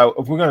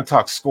if we're going to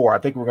talk score, I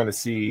think we're going to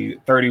see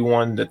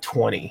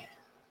 31-20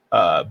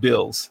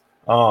 Bills.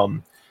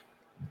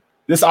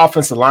 This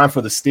offensive line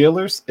for the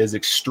Steelers is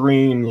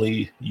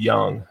extremely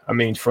young. I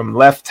mean, from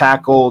left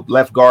tackle,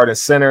 left guard, and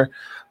center.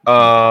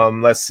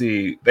 Let's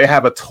see. They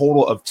have a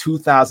total of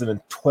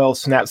 2,012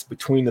 snaps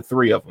between the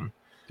three of them.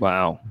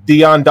 Wow.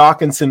 Deion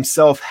Dawkins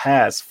himself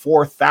has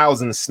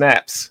 4,000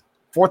 snaps,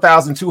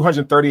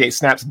 4,238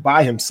 snaps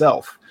by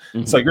himself.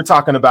 Mm-hmm. So you're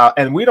talking about,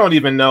 and we don't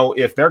even know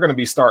if they're going to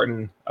be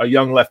starting a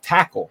young left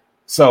tackle.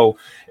 So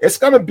it's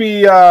going to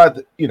be,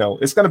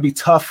 it's going to be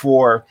tough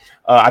for,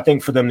 I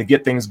think, for them to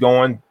get things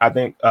going. I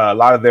think a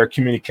lot of their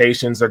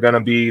communications they're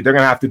going to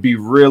have to be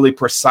really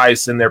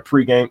precise in their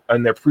pregame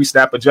and their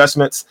pre-snap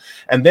adjustments.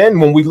 And then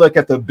when we look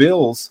at the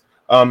Bills,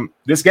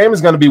 this game is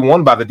going to be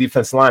won by the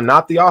defensive line,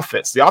 not the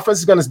offense. The offense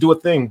is going to do a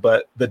thing,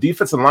 but the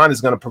defensive line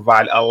is going to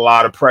provide a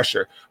lot of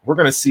pressure. I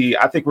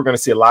think we're going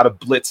to see a lot of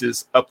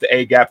blitzes up the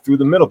A gap through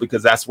the middle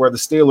because that's where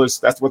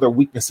their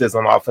weakness is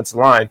on the offensive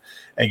line.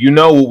 And you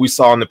know what we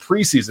saw in the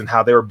preseason,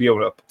 how they were be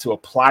able to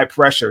apply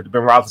pressure to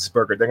Ben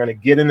Roethlisberger. They're going to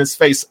get in his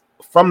face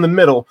from the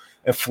middle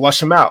and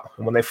flush him out.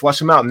 And when they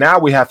flush him out, now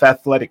we have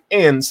athletic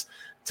ends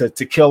to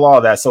kill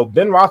all that. So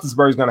Ben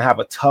Roethlisberger is going to have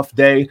a tough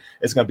day.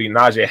 It's going to be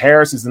Najee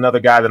Harris is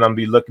another guy that I'm going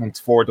to be looking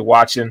forward to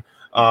watching.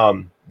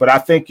 But I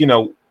think,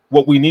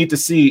 what we need to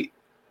see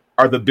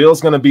are the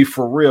Bills going to be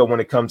for real when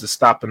it comes to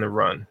stopping the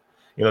run.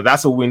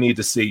 That's what we need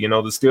to see. The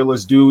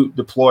Steelers do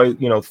deploy,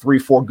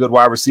 3-4 good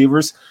wide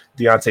receivers.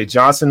 Deontay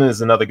Johnson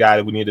is another guy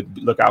that we need to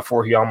look out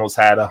for. He almost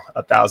had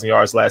 1,000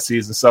 yards last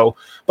season. So,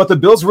 but the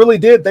Bills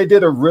they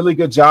did a really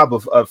good job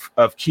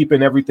of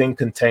keeping everything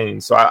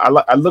contained. So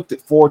I looked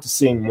forward to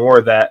seeing more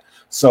of that.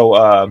 So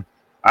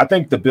I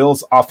think the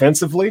Bills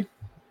offensively,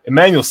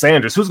 Emmanuel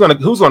Sanders, who's going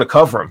to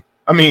cover him?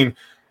 I mean,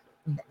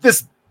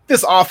 this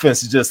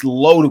offense is just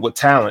loaded with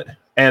talent.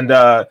 And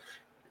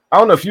I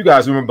don't know if you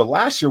guys remember,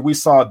 last year we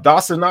saw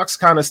Dawson Knox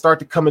kind of start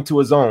to come into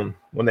his own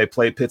when they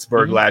played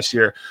Pittsburgh last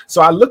year.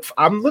 So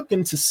I'm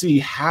looking to see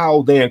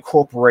how they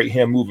incorporate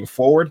him moving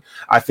forward.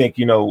 I think,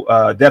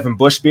 Devin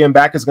Bush being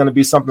back is going to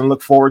be something to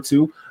look forward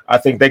to. I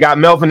think they got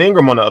Melvin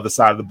Ingram on the other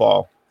side of the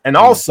ball. And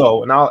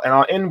also, and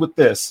I'll end with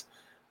this,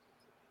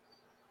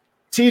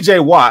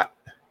 TJ Watt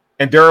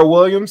and Darrell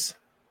Williams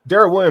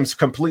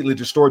completely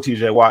destroyed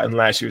TJ Watt in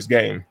last year's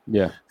game.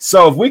 Yeah.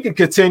 So if we can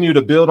continue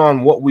to build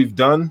on what we've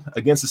done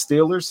against the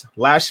Steelers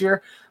last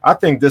year, I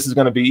think this is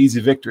going to be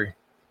easy victory.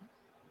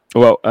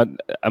 Well, I'm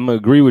going to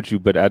agree with you,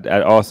 but I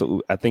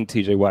think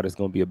TJ Watt is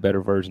going to be a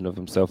better version of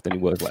himself than he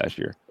was last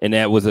year. And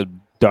that was a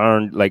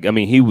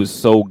he was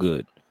so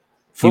good.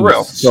 For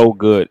real. So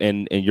good.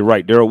 And you're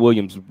right. Darrell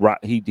Williams,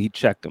 he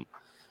checked him.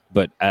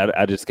 But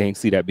I just can't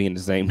see that being the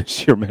same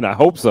this year, man. I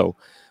hope so.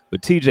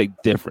 But TJ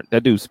different.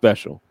 That dude's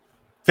special.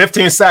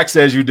 15 sacks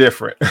says you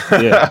different.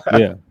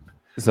 Yeah.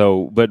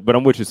 So, but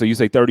I'm with you. So you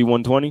say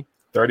 31-20?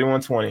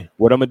 31-20.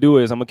 What I'm gonna do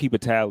is I'm gonna keep a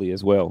tally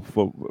as well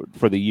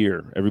for the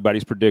year.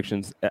 Everybody's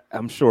predictions.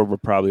 I'm sure we're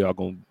probably all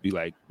gonna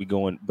be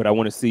going, but I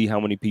want to see how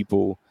many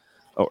people,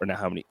 or not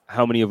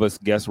how many of us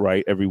guess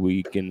right every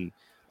week, and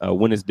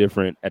when it's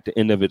different. At the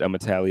end of it, I'm gonna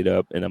tally it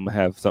up, and I'm gonna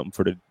have something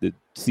for the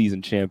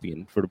season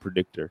champion for the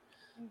predictor.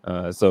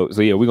 So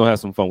yeah, we're gonna have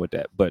some fun with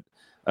that. But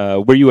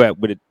where you at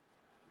with it?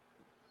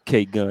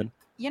 Kate Gunn.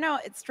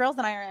 Strills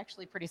and I are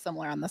actually pretty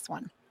similar on this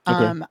one.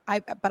 Okay.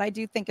 But I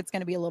do think it's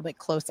going to be a little bit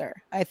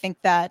closer. I think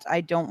that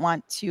I don't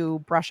want to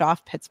brush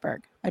off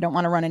Pittsburgh. I don't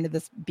want to run into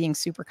this being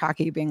super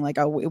cocky, being like,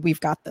 oh, we've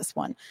got this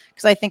one.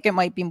 Because I think it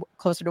might be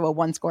closer to a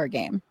 1-score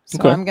game. So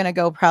Okay. I'm going to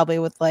go probably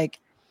with I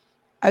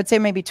would say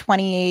maybe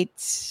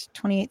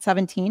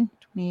 28-17.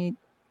 28.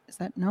 Is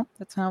that? Nope,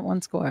 that's not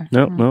 1 score.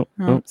 No.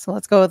 So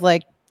let's go with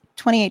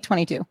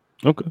 28-22.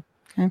 Okay.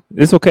 Okay.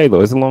 It's okay, though.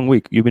 It's a long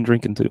week. You've been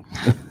drinking, too.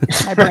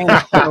 My brain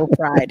is so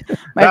fried.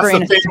 That's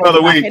the theme of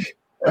the week.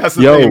 That's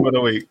the theme of the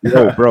week.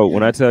 Yo, bro,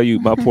 when I tell you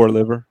my poor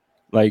liver,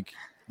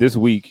 this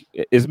week,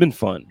 it's been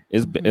fun.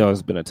 It's been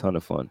a ton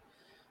of fun.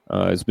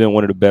 It's been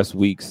one of the best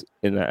weeks.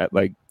 And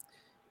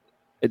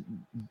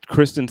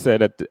Kristen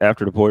said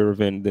after the Poyer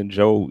event, then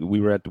Joe,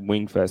 we were at the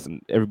Wing Fest,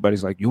 and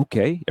everybody's like, "You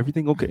okay?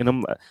 Everything okay?"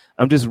 And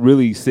I'm just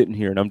really sitting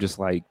here, and I'm just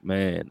like,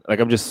 man,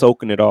 I'm just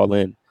soaking it all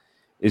in.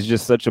 It's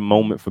just such a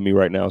moment for me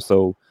right now.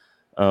 So,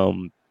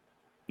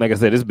 like I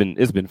said, it's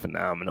been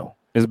phenomenal.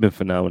 It's been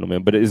phenomenal,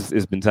 man. But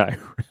it's been tiring.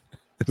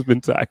 It's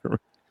been tiring. I'm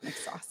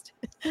exhausted.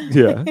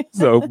 Yeah.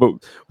 So, but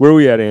where are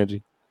we at,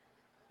 Angie?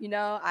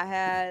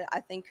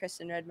 I think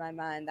Kristen read my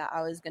mind that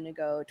I was going to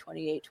go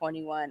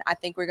 28-21. I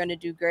think we're going to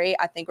do great.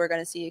 I think we're going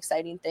to see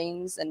exciting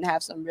things and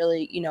have some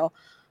really,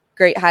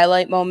 great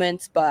highlight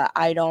moments, but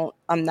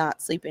I'm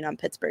not sleeping on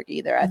Pittsburgh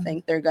either. I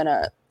think they're going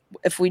to,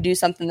 if we do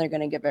something, they're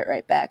going to give it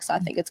right back. So I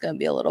think it's going to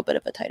be a little bit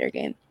of a tighter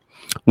game.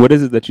 What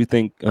is it that you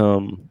think,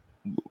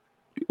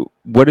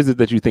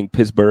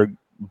 Pittsburgh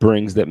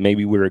brings that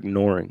maybe we're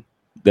ignoring?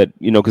 That,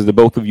 because the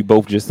both of you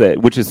both just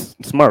said, which is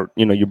smart.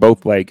 You're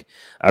both like,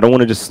 I don't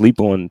want to just sleep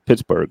on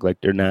Pittsburgh. Like,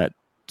 they're not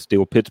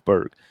still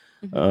Pittsburgh.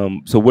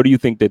 Mm-hmm. So what do you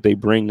think that they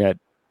bring that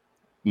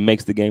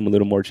makes the game a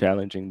little more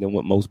challenging than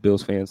what most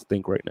Bills fans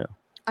think right now?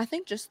 I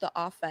think just the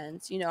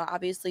offense,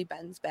 obviously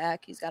Ben's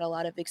back. He's got a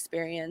lot of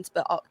experience,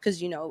 but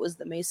because, it was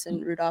the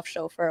Mason Rudolph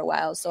show for a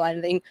while. So I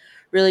think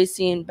really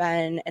seeing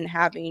Ben and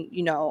having,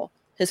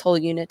 his whole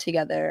unit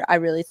together, I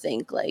really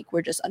think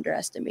we're just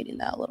underestimating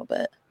that a little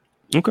bit.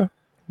 Okay.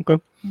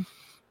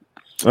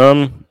 Well,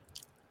 I'm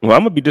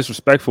going to be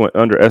disrespectful and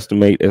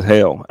underestimate as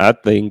hell. I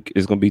think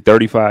it's going to be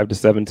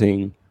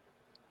 35-17.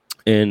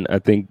 And I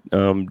think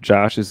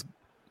Josh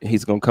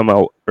he's going to come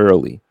out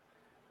early,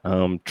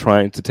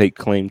 trying to take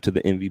claim to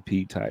the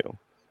MVP title.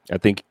 I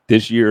think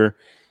this year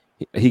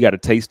he got a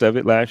taste of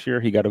it last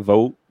year. He got a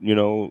vote,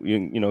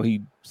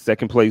 he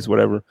second place,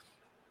 whatever.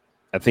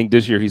 I think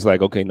this year he's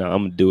like, okay, now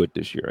I'm going to do it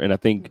this year. And I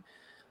think,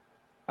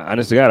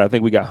 honest to God, I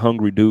think we got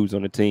hungry dudes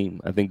on the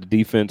team. I think the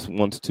defense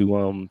wants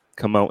to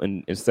come out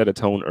and set a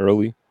tone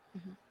early.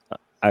 Mm-hmm.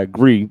 I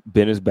agree.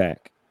 Ben is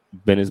back.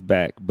 But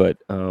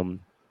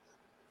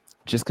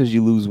just because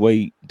you lose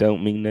weight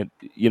don't mean that,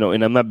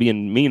 and I'm not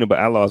being mean, but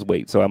I lost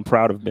weight. So I'm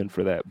proud of Ben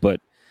for that.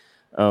 But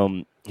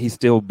he's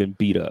still been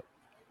beat up.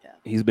 Yeah.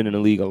 He's been in the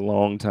league a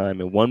long time.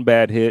 And one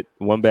bad hit,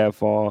 one bad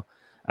fall,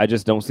 I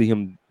just don't see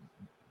him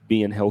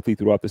being healthy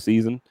throughout the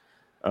season.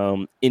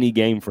 Any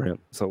game for him.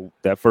 So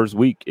that first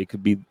week, it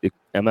could be.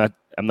 I'm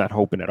not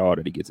hoping at all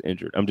that he gets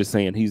injured. I'm just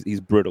saying he's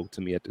brittle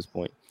to me at this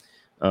point.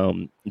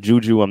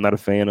 Juju, I'm not a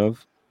fan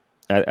of.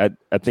 I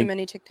think too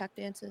many TikTok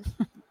dances.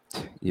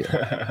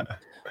 Yeah,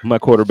 my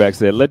quarterback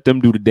said, "Let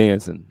them do the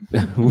dancing.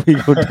 We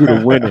gonna do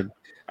the winning."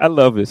 I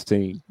love this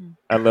team.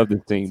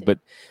 But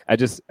I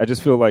just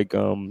feel like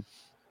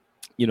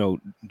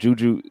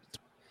Juju,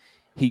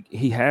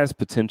 he has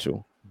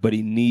potential, but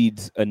he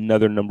needs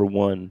another number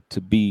one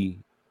to be.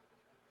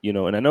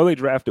 And I know they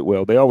drafted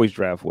well. They always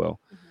draft well.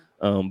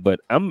 Mm-hmm. But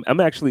I'm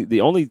actually,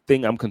 the only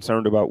thing I'm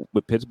concerned about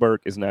with Pittsburgh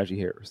is Najee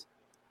Harris.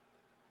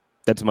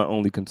 That's my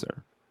only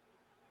concern.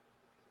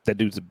 That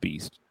dude's a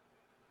beast.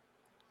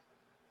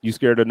 You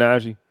scared of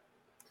Najee?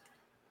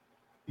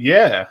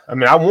 Yeah. I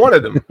mean, I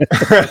wanted him.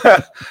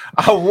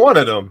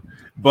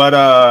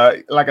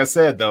 But like I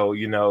said, though,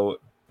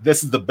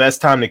 this is the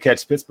best time to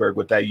catch Pittsburgh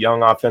with that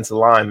young offensive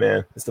line,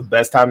 man. It's the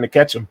best time to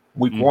catch him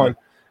week one.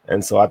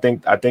 And so I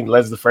think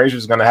Leslie Frazier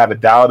is going to have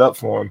it dialed up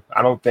for him.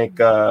 I don't think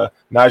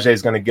Najee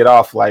is going to get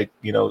off like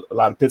a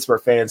lot of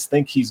Pittsburgh fans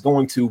think he's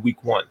going to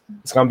week one.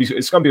 It's going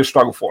to be a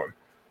struggle for him.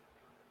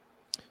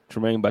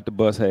 Tremaine about to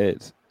bust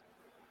heads.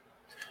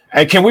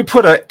 Hey, can we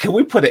put an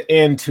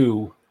end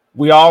to?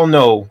 We all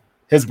know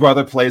his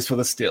brother plays for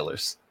the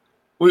Steelers.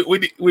 We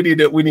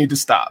need to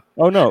stop.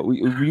 Oh no,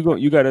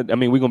 you gotta. I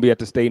mean, we're gonna be at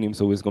the stadium,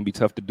 so it's gonna be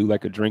tough to do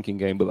like a drinking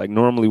game. But like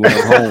normally when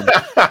I'm home,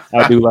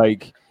 I do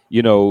like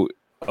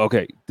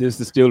okay, this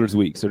is the Steelers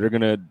week, so they're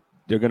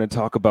gonna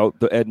talk about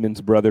the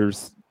Edmonds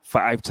brothers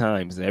 5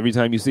 times, and every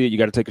time you see it, you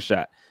got to take a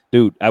shot,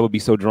 dude. I would be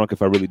so drunk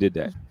if I really did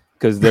that,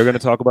 because they're gonna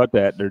talk about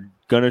that. They're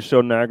gonna show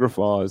Niagara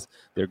Falls.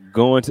 They're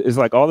going to. It's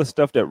like all the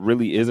stuff that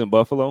really isn't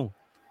Buffalo.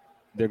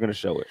 They're gonna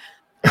show it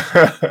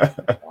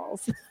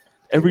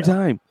every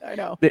time. I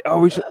know. They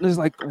always. It's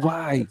like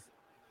why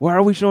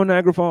are we showing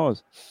Niagara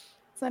Falls?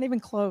 It's not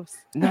even close.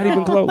 Not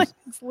even close.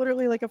 It's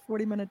literally like a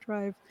 40-minute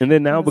drive. And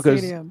then now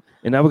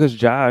because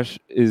Josh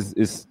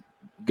is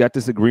got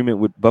this agreement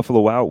with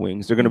Buffalo Wild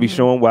Wings, they're going to be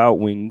showing Wild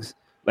Wings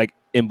like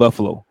in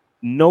Buffalo.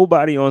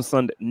 nobody on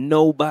Sunday,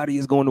 nobody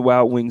is going to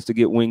Wild Wings to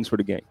get wings for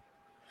the game.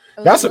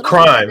 That's a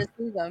crime.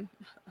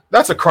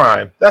 That's a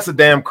crime. That's a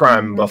damn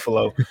crime in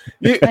Buffalo.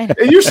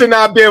 You should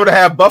not be able to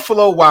have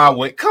Buffalo Wild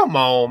Wings. Come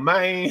on,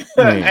 man.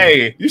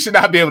 Hey, you should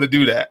not be able to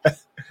do that.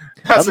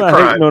 That's a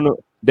crime. No.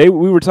 We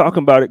were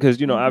talking about it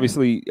because, you know,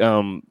 obviously,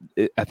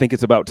 I think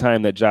it's about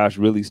time that Josh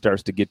really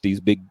starts to get these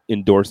big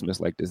endorsements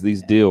like this,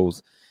 these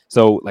deals.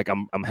 So, like,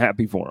 I'm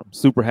happy for him,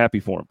 super happy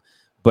for him.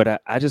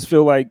 But I just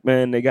feel like,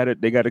 man, they got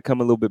to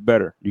come a little bit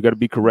better. You got to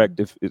be correct.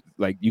 If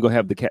like you gonna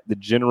have the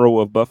general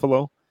of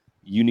Buffalo,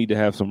 you need to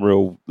have some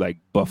real like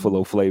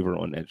Buffalo flavor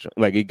on that.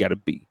 Like it got to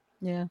be.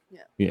 Yeah.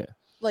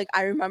 Like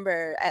I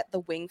remember at the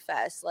Wing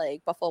Fest,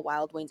 like Buffalo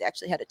Wild Wings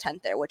actually had a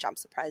tent there, which I'm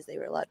surprised they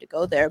were allowed to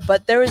go there.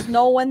 But there was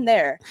no one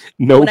there.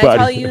 Nobody. When I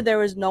tell you there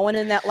was no one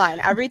in that line,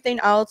 everything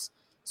else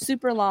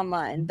super long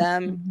line.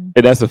 Them.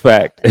 And that's a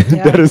fact.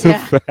 That is a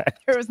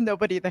fact. There was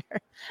nobody there.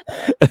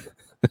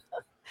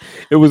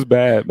 It was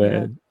bad,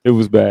 man. It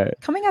was bad.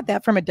 Coming at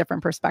that from a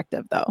different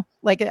perspective, though,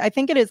 like I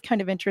think it is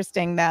kind of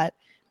interesting that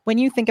when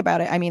you think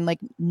about it, I mean, like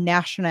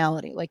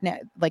nationality, like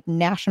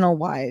national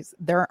wise,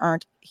 there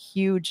aren't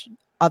huge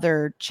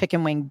other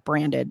chicken wing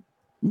branded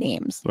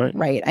names,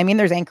 right? I mean,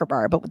 there's Anchor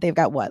Bar, but they've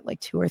got like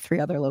 2 or 3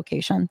 other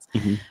locations.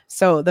 Mm-hmm.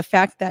 So the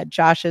fact that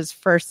Josh's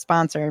first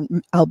sponsor,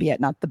 albeit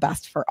not the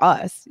best for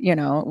us, you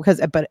know,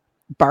 but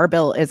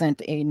Bar-Bill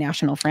isn't a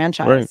national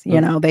franchise,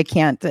 you know, they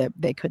can't,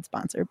 they could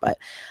sponsor, but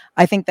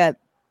I think that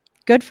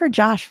good for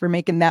Josh for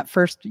making that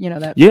first, you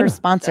know, first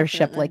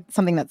sponsorship, like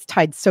something that's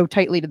tied so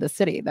tightly to the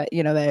city that,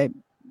 you know,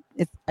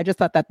 I just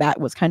thought that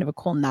was kind of a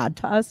cool nod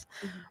to us,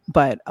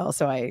 but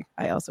also I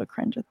also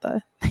cringe at the,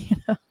 you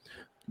know.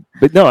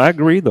 But no, I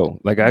agree though.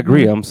 Like I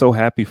agree. I'm so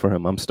happy for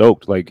him. I'm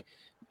stoked. Like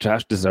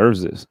Josh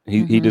deserves this.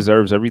 He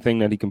deserves everything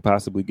that he can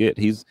possibly get.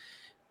 He's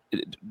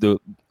the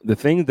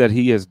thing that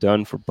he has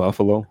done for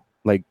Buffalo.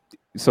 Like,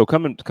 so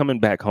coming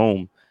back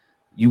home,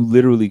 you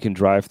literally can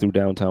drive through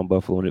downtown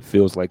Buffalo and it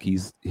feels like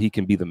he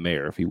can be the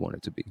mayor if he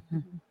wanted to be.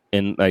 Mm-hmm.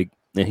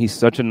 And he's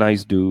such a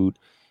nice dude.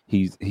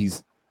 He's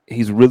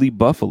really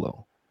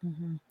Buffalo.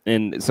 Mm-hmm.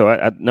 And so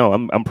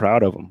I'm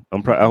proud of him.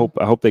 I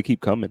hope they keep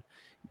coming.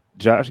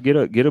 Josh, get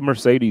a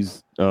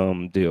Mercedes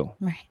deal.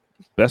 Right.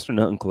 Best or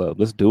Nothing Club.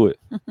 Let's do it.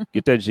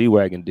 Get that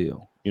G-Wagon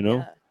deal, you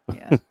know?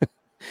 Yeah.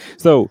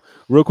 So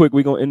real quick,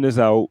 we're going to end this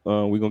out.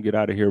 We're going to get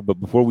out of here. But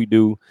before we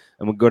do,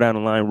 I'm going to go down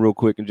the line real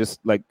quick and just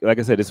like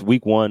I said, it's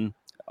week 1.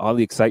 All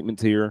the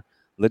excitement's here.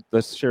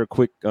 Let's share a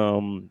quick,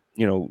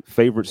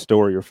 favorite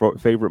story or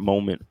favorite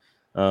moment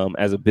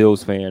as a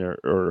Bills fan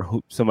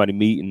or somebody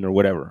meeting or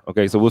whatever.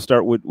 Okay, so we'll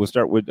start with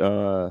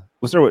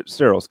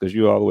Sterles because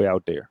you're all the way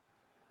out there.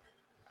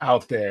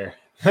 Out there.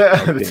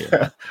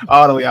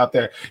 All the way out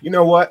there. You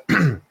know what?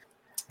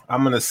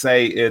 I'm going to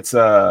say it's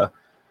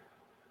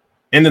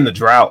ending the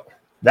drought.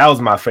 That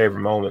was my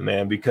favorite moment,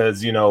 man,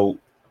 because, you know,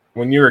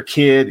 when you're a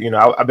kid, you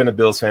know, I've been a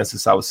Bills fan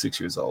since I was 6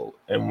 years old.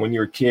 And when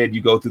you're a kid,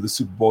 you go through the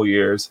Super Bowl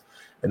years,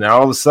 and then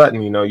all of a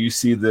sudden, you know, you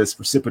see this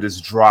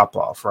precipitous drop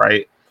off,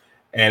 right?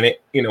 And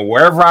it, you know,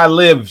 wherever I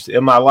lived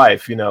in my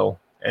life, you know,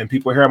 and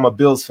people hear I'm a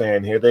Bills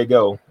fan, here they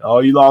go.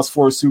 Oh, you lost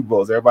 4 Super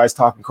Bowls. Everybody's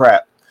talking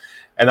crap.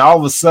 And all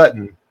of a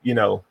sudden, you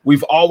know,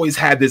 we've always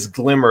had this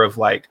glimmer of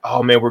like,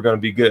 oh man, we're going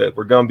to be good.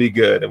 We're going to be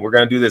good. And we're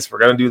going to do this. We're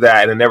going to do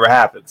that. And it never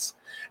happens.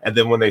 And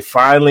then when they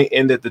finally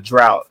ended the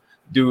drought,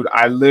 dude,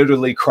 I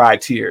literally cried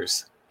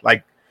tears.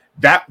 Like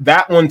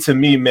that one to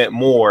me meant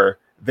more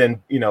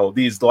than, you know,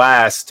 these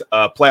last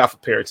playoff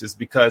appearances,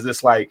 because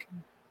it's like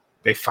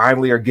they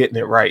finally are getting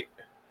it right.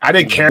 I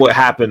didn't care what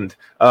happened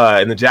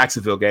in the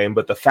Jacksonville game,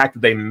 but the fact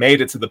that they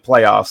made it to the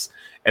playoffs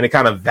and it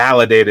kind of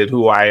validated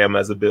who I am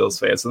as a Bills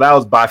fan. So that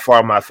was by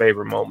far my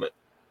favorite moment.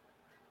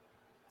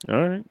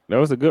 All right.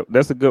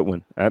 That's a good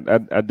one.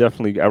 I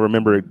definitely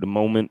remember the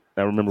moment.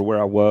 I remember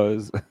where I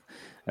was.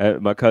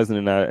 My cousin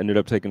and I ended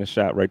up taking a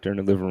shot right there in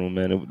the living room,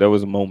 man. That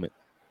was a moment,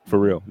 for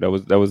real. That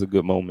was a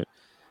good moment.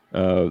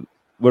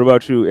 What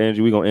about you,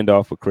 Angie? We're gonna end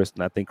off with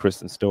Kristen. I think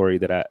Kristen's story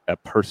that I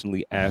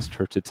personally asked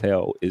her to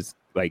tell is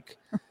like,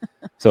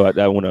 so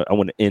I want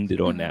to end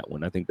it on that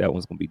one. I think that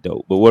one's gonna be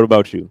dope. But what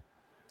about you?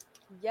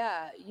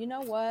 Yeah, you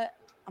know what?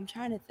 I'm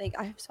trying to think.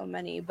 I have so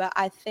many, but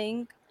I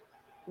think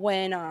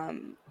when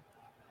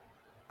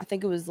I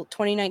think it was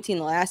 2019,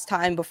 the last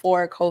time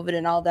before COVID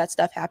and all that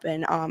stuff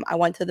happened. I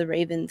went to the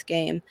Ravens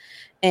game,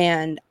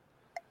 and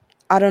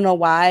I don't know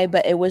why,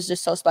 but it was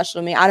just so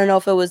special to me. I don't know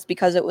if it was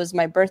because it was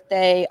my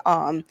birthday.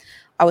 I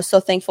was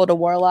so thankful to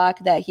Warlock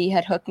that he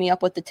had hooked me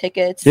up with the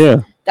tickets.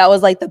 Yeah, that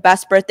was like the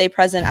best birthday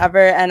present ever.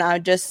 And I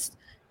just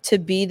to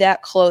be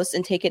that close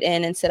and take it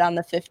in and sit on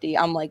the 50,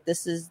 I'm like,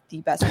 this is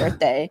the best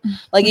birthday.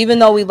 Like, even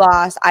though we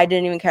lost, I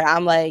didn't even care.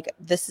 I'm like,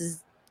 this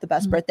is the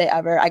best birthday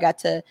ever. I got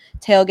to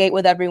tailgate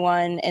with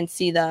everyone and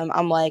see them.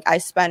 I'm like, I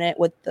spent it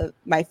with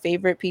my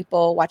favorite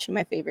people, watching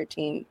my favorite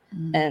team,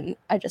 and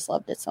I just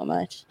loved it so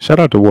much. Shout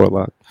out to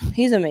Warlock.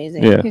 He's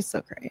amazing. Yeah, he's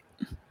so great.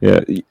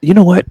 Yeah, you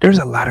know what? There's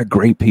a lot of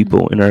great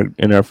people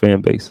in our fan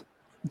base.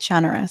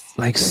 generous.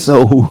 Like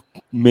so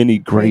many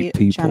great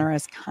people.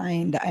 Generous,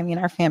 kind. I mean,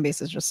 our fan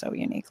base is just so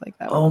unique like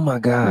that. Oh my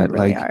God. We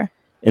really like, are.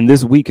 And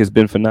this week has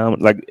been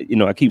phenomenal. Like, you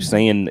know, I keep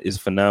saying it's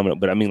phenomenal,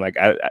 but I mean, like,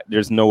 I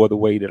there's no other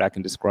way that I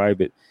can describe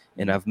it.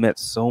 And I've met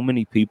so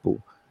many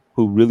people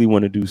who really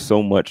want to do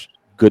so much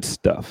good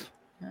stuff.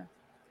 Yeah.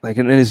 Like,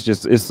 and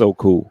it's so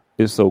cool.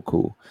 It's so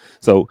cool.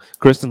 So,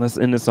 Kristen, let's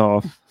end this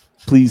off.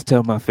 Please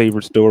tell my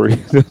favorite story.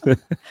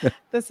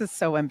 This is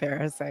so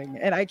embarrassing.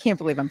 And I can't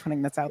believe I'm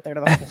putting this out there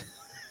to the whole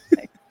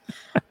thing.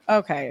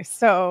 Okay,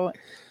 so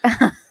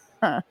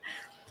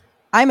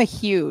I'm a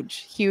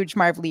huge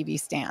Marv Levy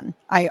stan.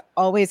 I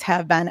always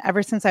have been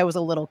ever since I was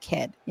a little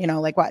kid. You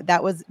know, like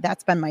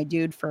that's been my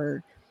dude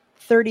for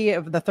 30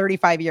 of the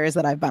 35 years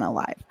that I've been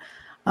alive.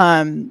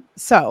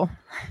 So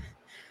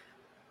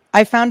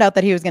I found out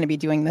that he was going to be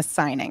doing this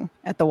signing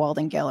at the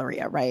Walden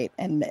Galleria, right?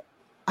 And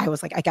I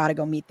was like, I got to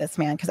go meet this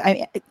man because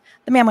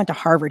the man went to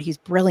Harvard. He's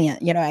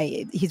brilliant. You know,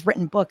 he's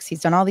written books.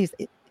 He's done all these.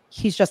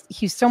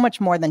 He's so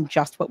much more than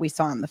just what we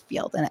saw on the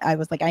field. And I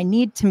was like, I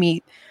need to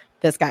meet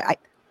this guy.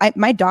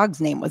 My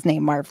dog's name was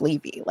named Marv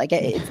Levy. Like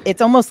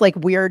it's almost like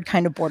weird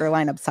kind of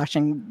borderline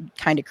obsession,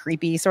 kind of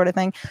creepy sort of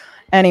thing.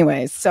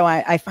 Anyways, so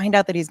I find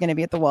out that he's going to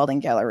be at the Walden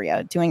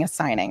Galleria doing a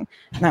signing.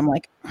 And I'm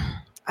like,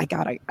 I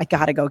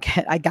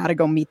gotta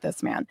go meet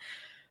this man.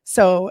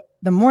 So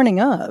the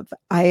morning of,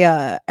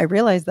 I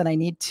realized that I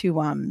need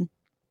to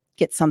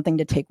get something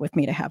to take with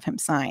me to have him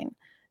sign.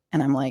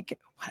 And I'm like,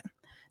 what?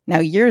 Now,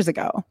 years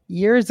ago,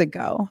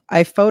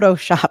 I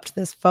photoshopped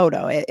this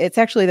photo. It's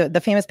actually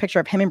the famous picture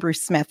of him and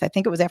Bruce Smith. I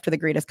think it was after the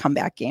greatest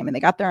comeback game, and they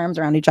got their arms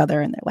around each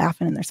other and they're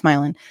laughing and they're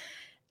smiling.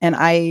 And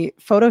I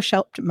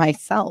photoshopped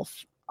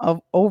myself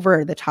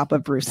over the top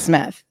of Bruce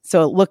Smith.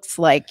 So it looks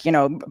like, you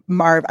know,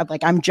 Marv,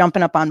 like I'm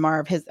jumping up on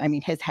Marv. His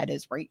head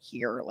is right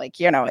here. Like,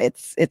 you know,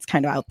 it's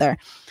kind of out there.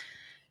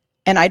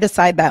 And I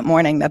decide that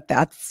morning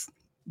that's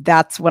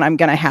what I'm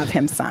going to have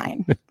him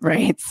sign.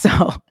 Right.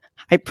 So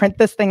I print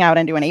this thing out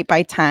into an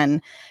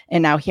 8x10,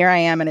 and now here I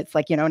am. And it's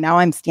like, you know, now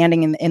I'm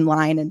standing in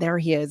line, and there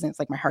he is. And it's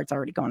like, my heart's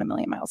already going a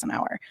million miles an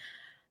hour.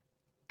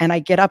 And I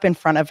get up in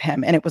front of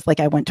him, and it was like,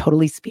 I went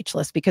totally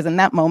speechless, because in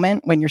that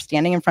moment, when you're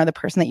standing in front of the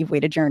person that you've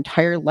waited your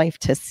entire life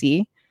to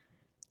see,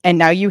 and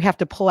now you have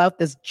to pull out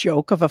this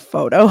joke of a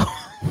photo.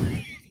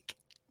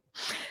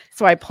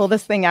 So I pull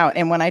this thing out.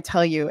 And when I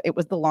tell you, it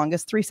was the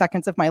longest 3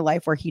 seconds of my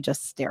life where he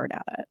just stared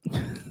at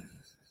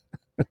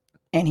it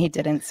and he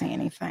didn't say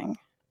anything.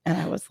 And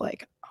I was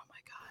like, oh my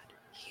God,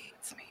 he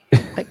hates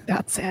me. Like,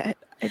 that's it.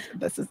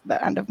 This is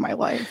the end of my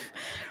life.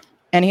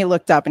 And he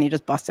looked up and he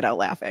just busted out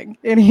laughing.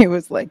 And he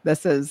was like,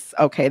 this is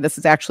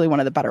actually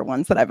one of the better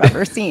ones that I've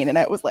ever seen. And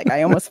it was like,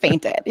 I almost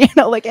fainted, you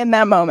know, like in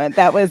that moment,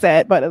 that was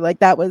it. But like,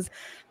 that was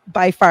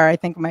by far, I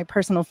think my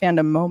personal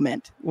fandom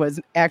moment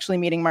was actually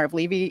meeting Marv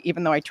Levy,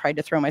 even though I tried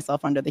to throw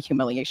myself under the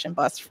humiliation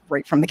bus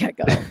right from the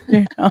get-go.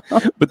 You know?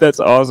 But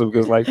that's awesome,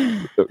 because like,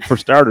 for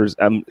starters,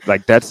 I'm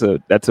like, that's a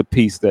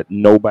piece that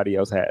nobody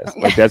else has.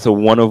 Like, that's a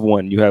one of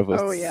one. You have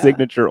a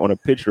signature on a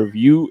picture of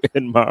you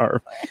and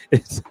Marv.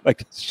 It's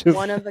like, it's just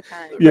one of a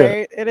kind. Yeah.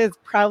 Right? It is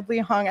proudly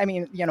hung. I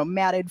mean, you know,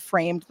 matted,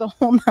 framed, the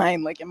whole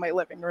nine, like in my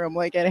living room.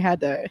 Like, it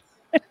had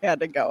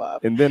to go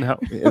up. And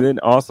then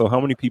also, how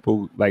many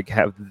people like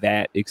have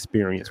that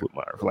experience with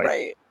Marv?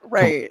 Like,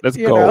 right. Let's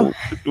go. Know?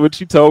 When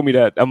she told me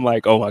that, I'm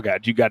like, oh my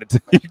God, you got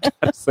to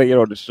say it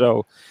on the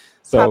show.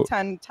 So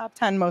top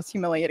 10 most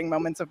humiliating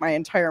moments of my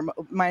entire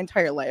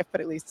life.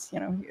 But at least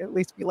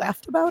we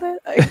laughed about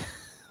it.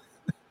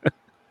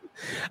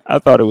 I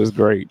thought it was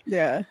great.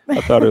 Yeah,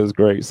 I thought it was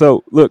great.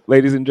 So look,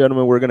 ladies and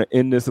gentlemen, we're going to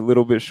end this a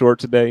little bit short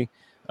today.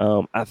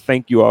 I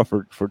thank you all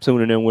for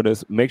tuning in with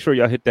us. Make sure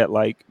y'all hit that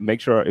like.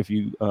 Make sure if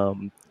you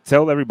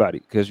tell everybody,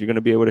 because you're going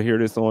to be able to hear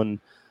this on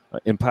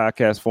in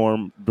podcast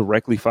form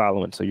directly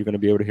following. So you're going to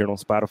be able to hear it on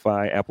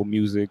Spotify, Apple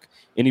Music,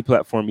 any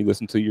platform you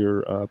listen to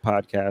your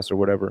podcast or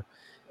whatever.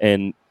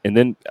 And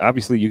then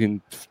obviously you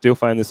can still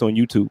find this on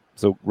YouTube.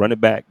 So run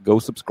it back, go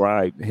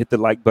subscribe, hit the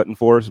like button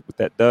for us. What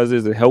that does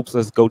is it helps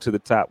us go to the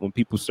top. When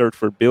people search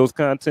for Bills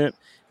content,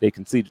 they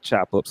can see the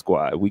Chop Up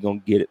Squad. We're going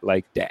to get it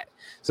like that.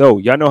 So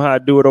y'all know how I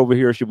do it over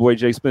here. It's your boy,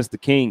 Jay Spence, the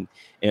King.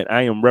 And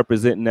I am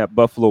representing that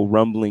Buffalo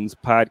Rumblings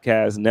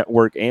podcast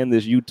network and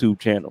this YouTube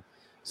channel.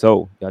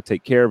 So y'all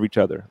take care of each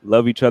other,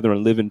 love each other,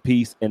 and live in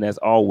peace. And as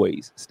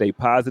always, stay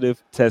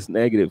positive, test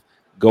negative.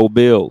 Go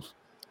Bills.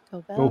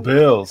 Go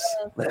Bills.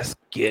 Let's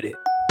get it.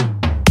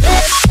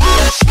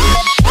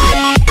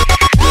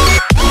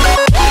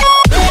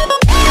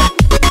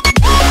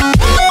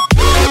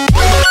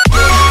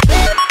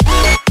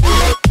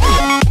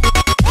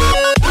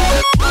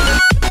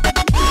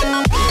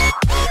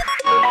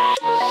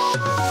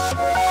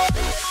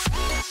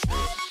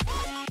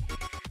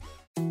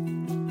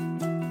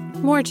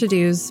 More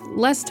to-dos,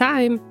 less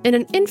time, and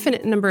an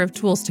infinite number of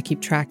tools to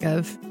keep track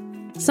of.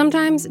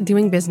 Sometimes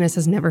doing business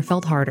has never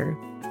felt harder,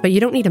 but you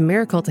don't need a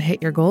miracle to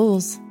hit your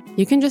goals.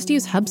 You can just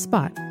use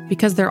HubSpot,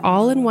 because their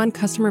all-in-one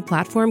customer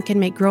platform can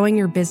make growing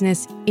your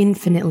business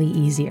infinitely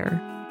easier.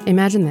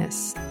 Imagine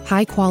this: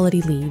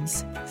 high-quality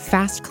leads,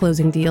 fast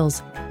closing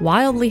deals,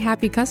 wildly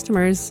happy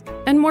customers,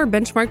 and more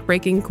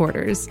benchmark-breaking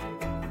quarters.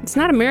 It's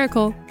not a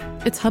miracle,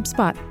 it's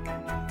HubSpot.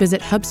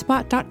 Visit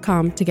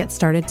HubSpot.com to get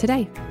started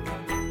today.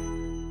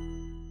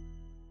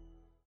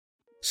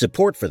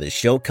 Support for this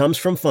show comes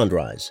from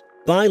Fundrise.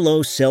 Buy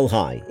low, sell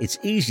high. It's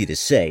easy to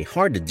say,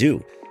 hard to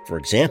do. For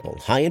example,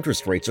 high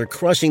interest rates are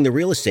crushing the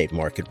real estate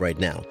market right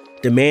now.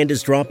 Demand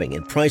is dropping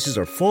and prices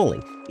are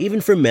falling,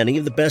 even for many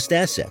of the best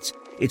assets.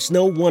 It's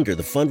no wonder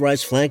the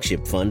Fundrise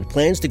Flagship Fund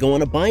plans to go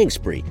on a buying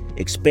spree,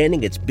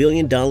 expanding its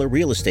billion-dollar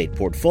real estate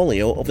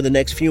portfolio over the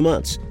next few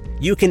months.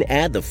 You can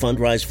add the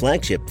Fundrise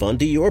Flagship Fund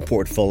to your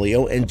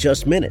portfolio in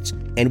just minutes,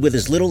 and with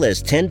as little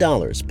as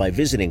 $10 by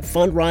visiting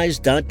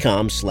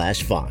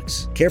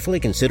fundrise.com/Fox. Carefully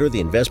consider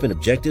the investment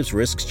objectives,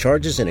 risks,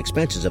 charges, and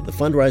expenses of the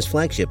Fundrise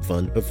Flagship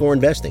Fund before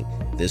investing.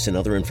 This and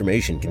other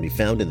information can be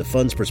found in the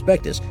fund's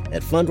prospectus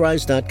at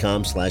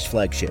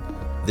fundrise.com/flagship.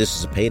 This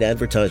is a paid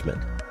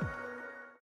advertisement.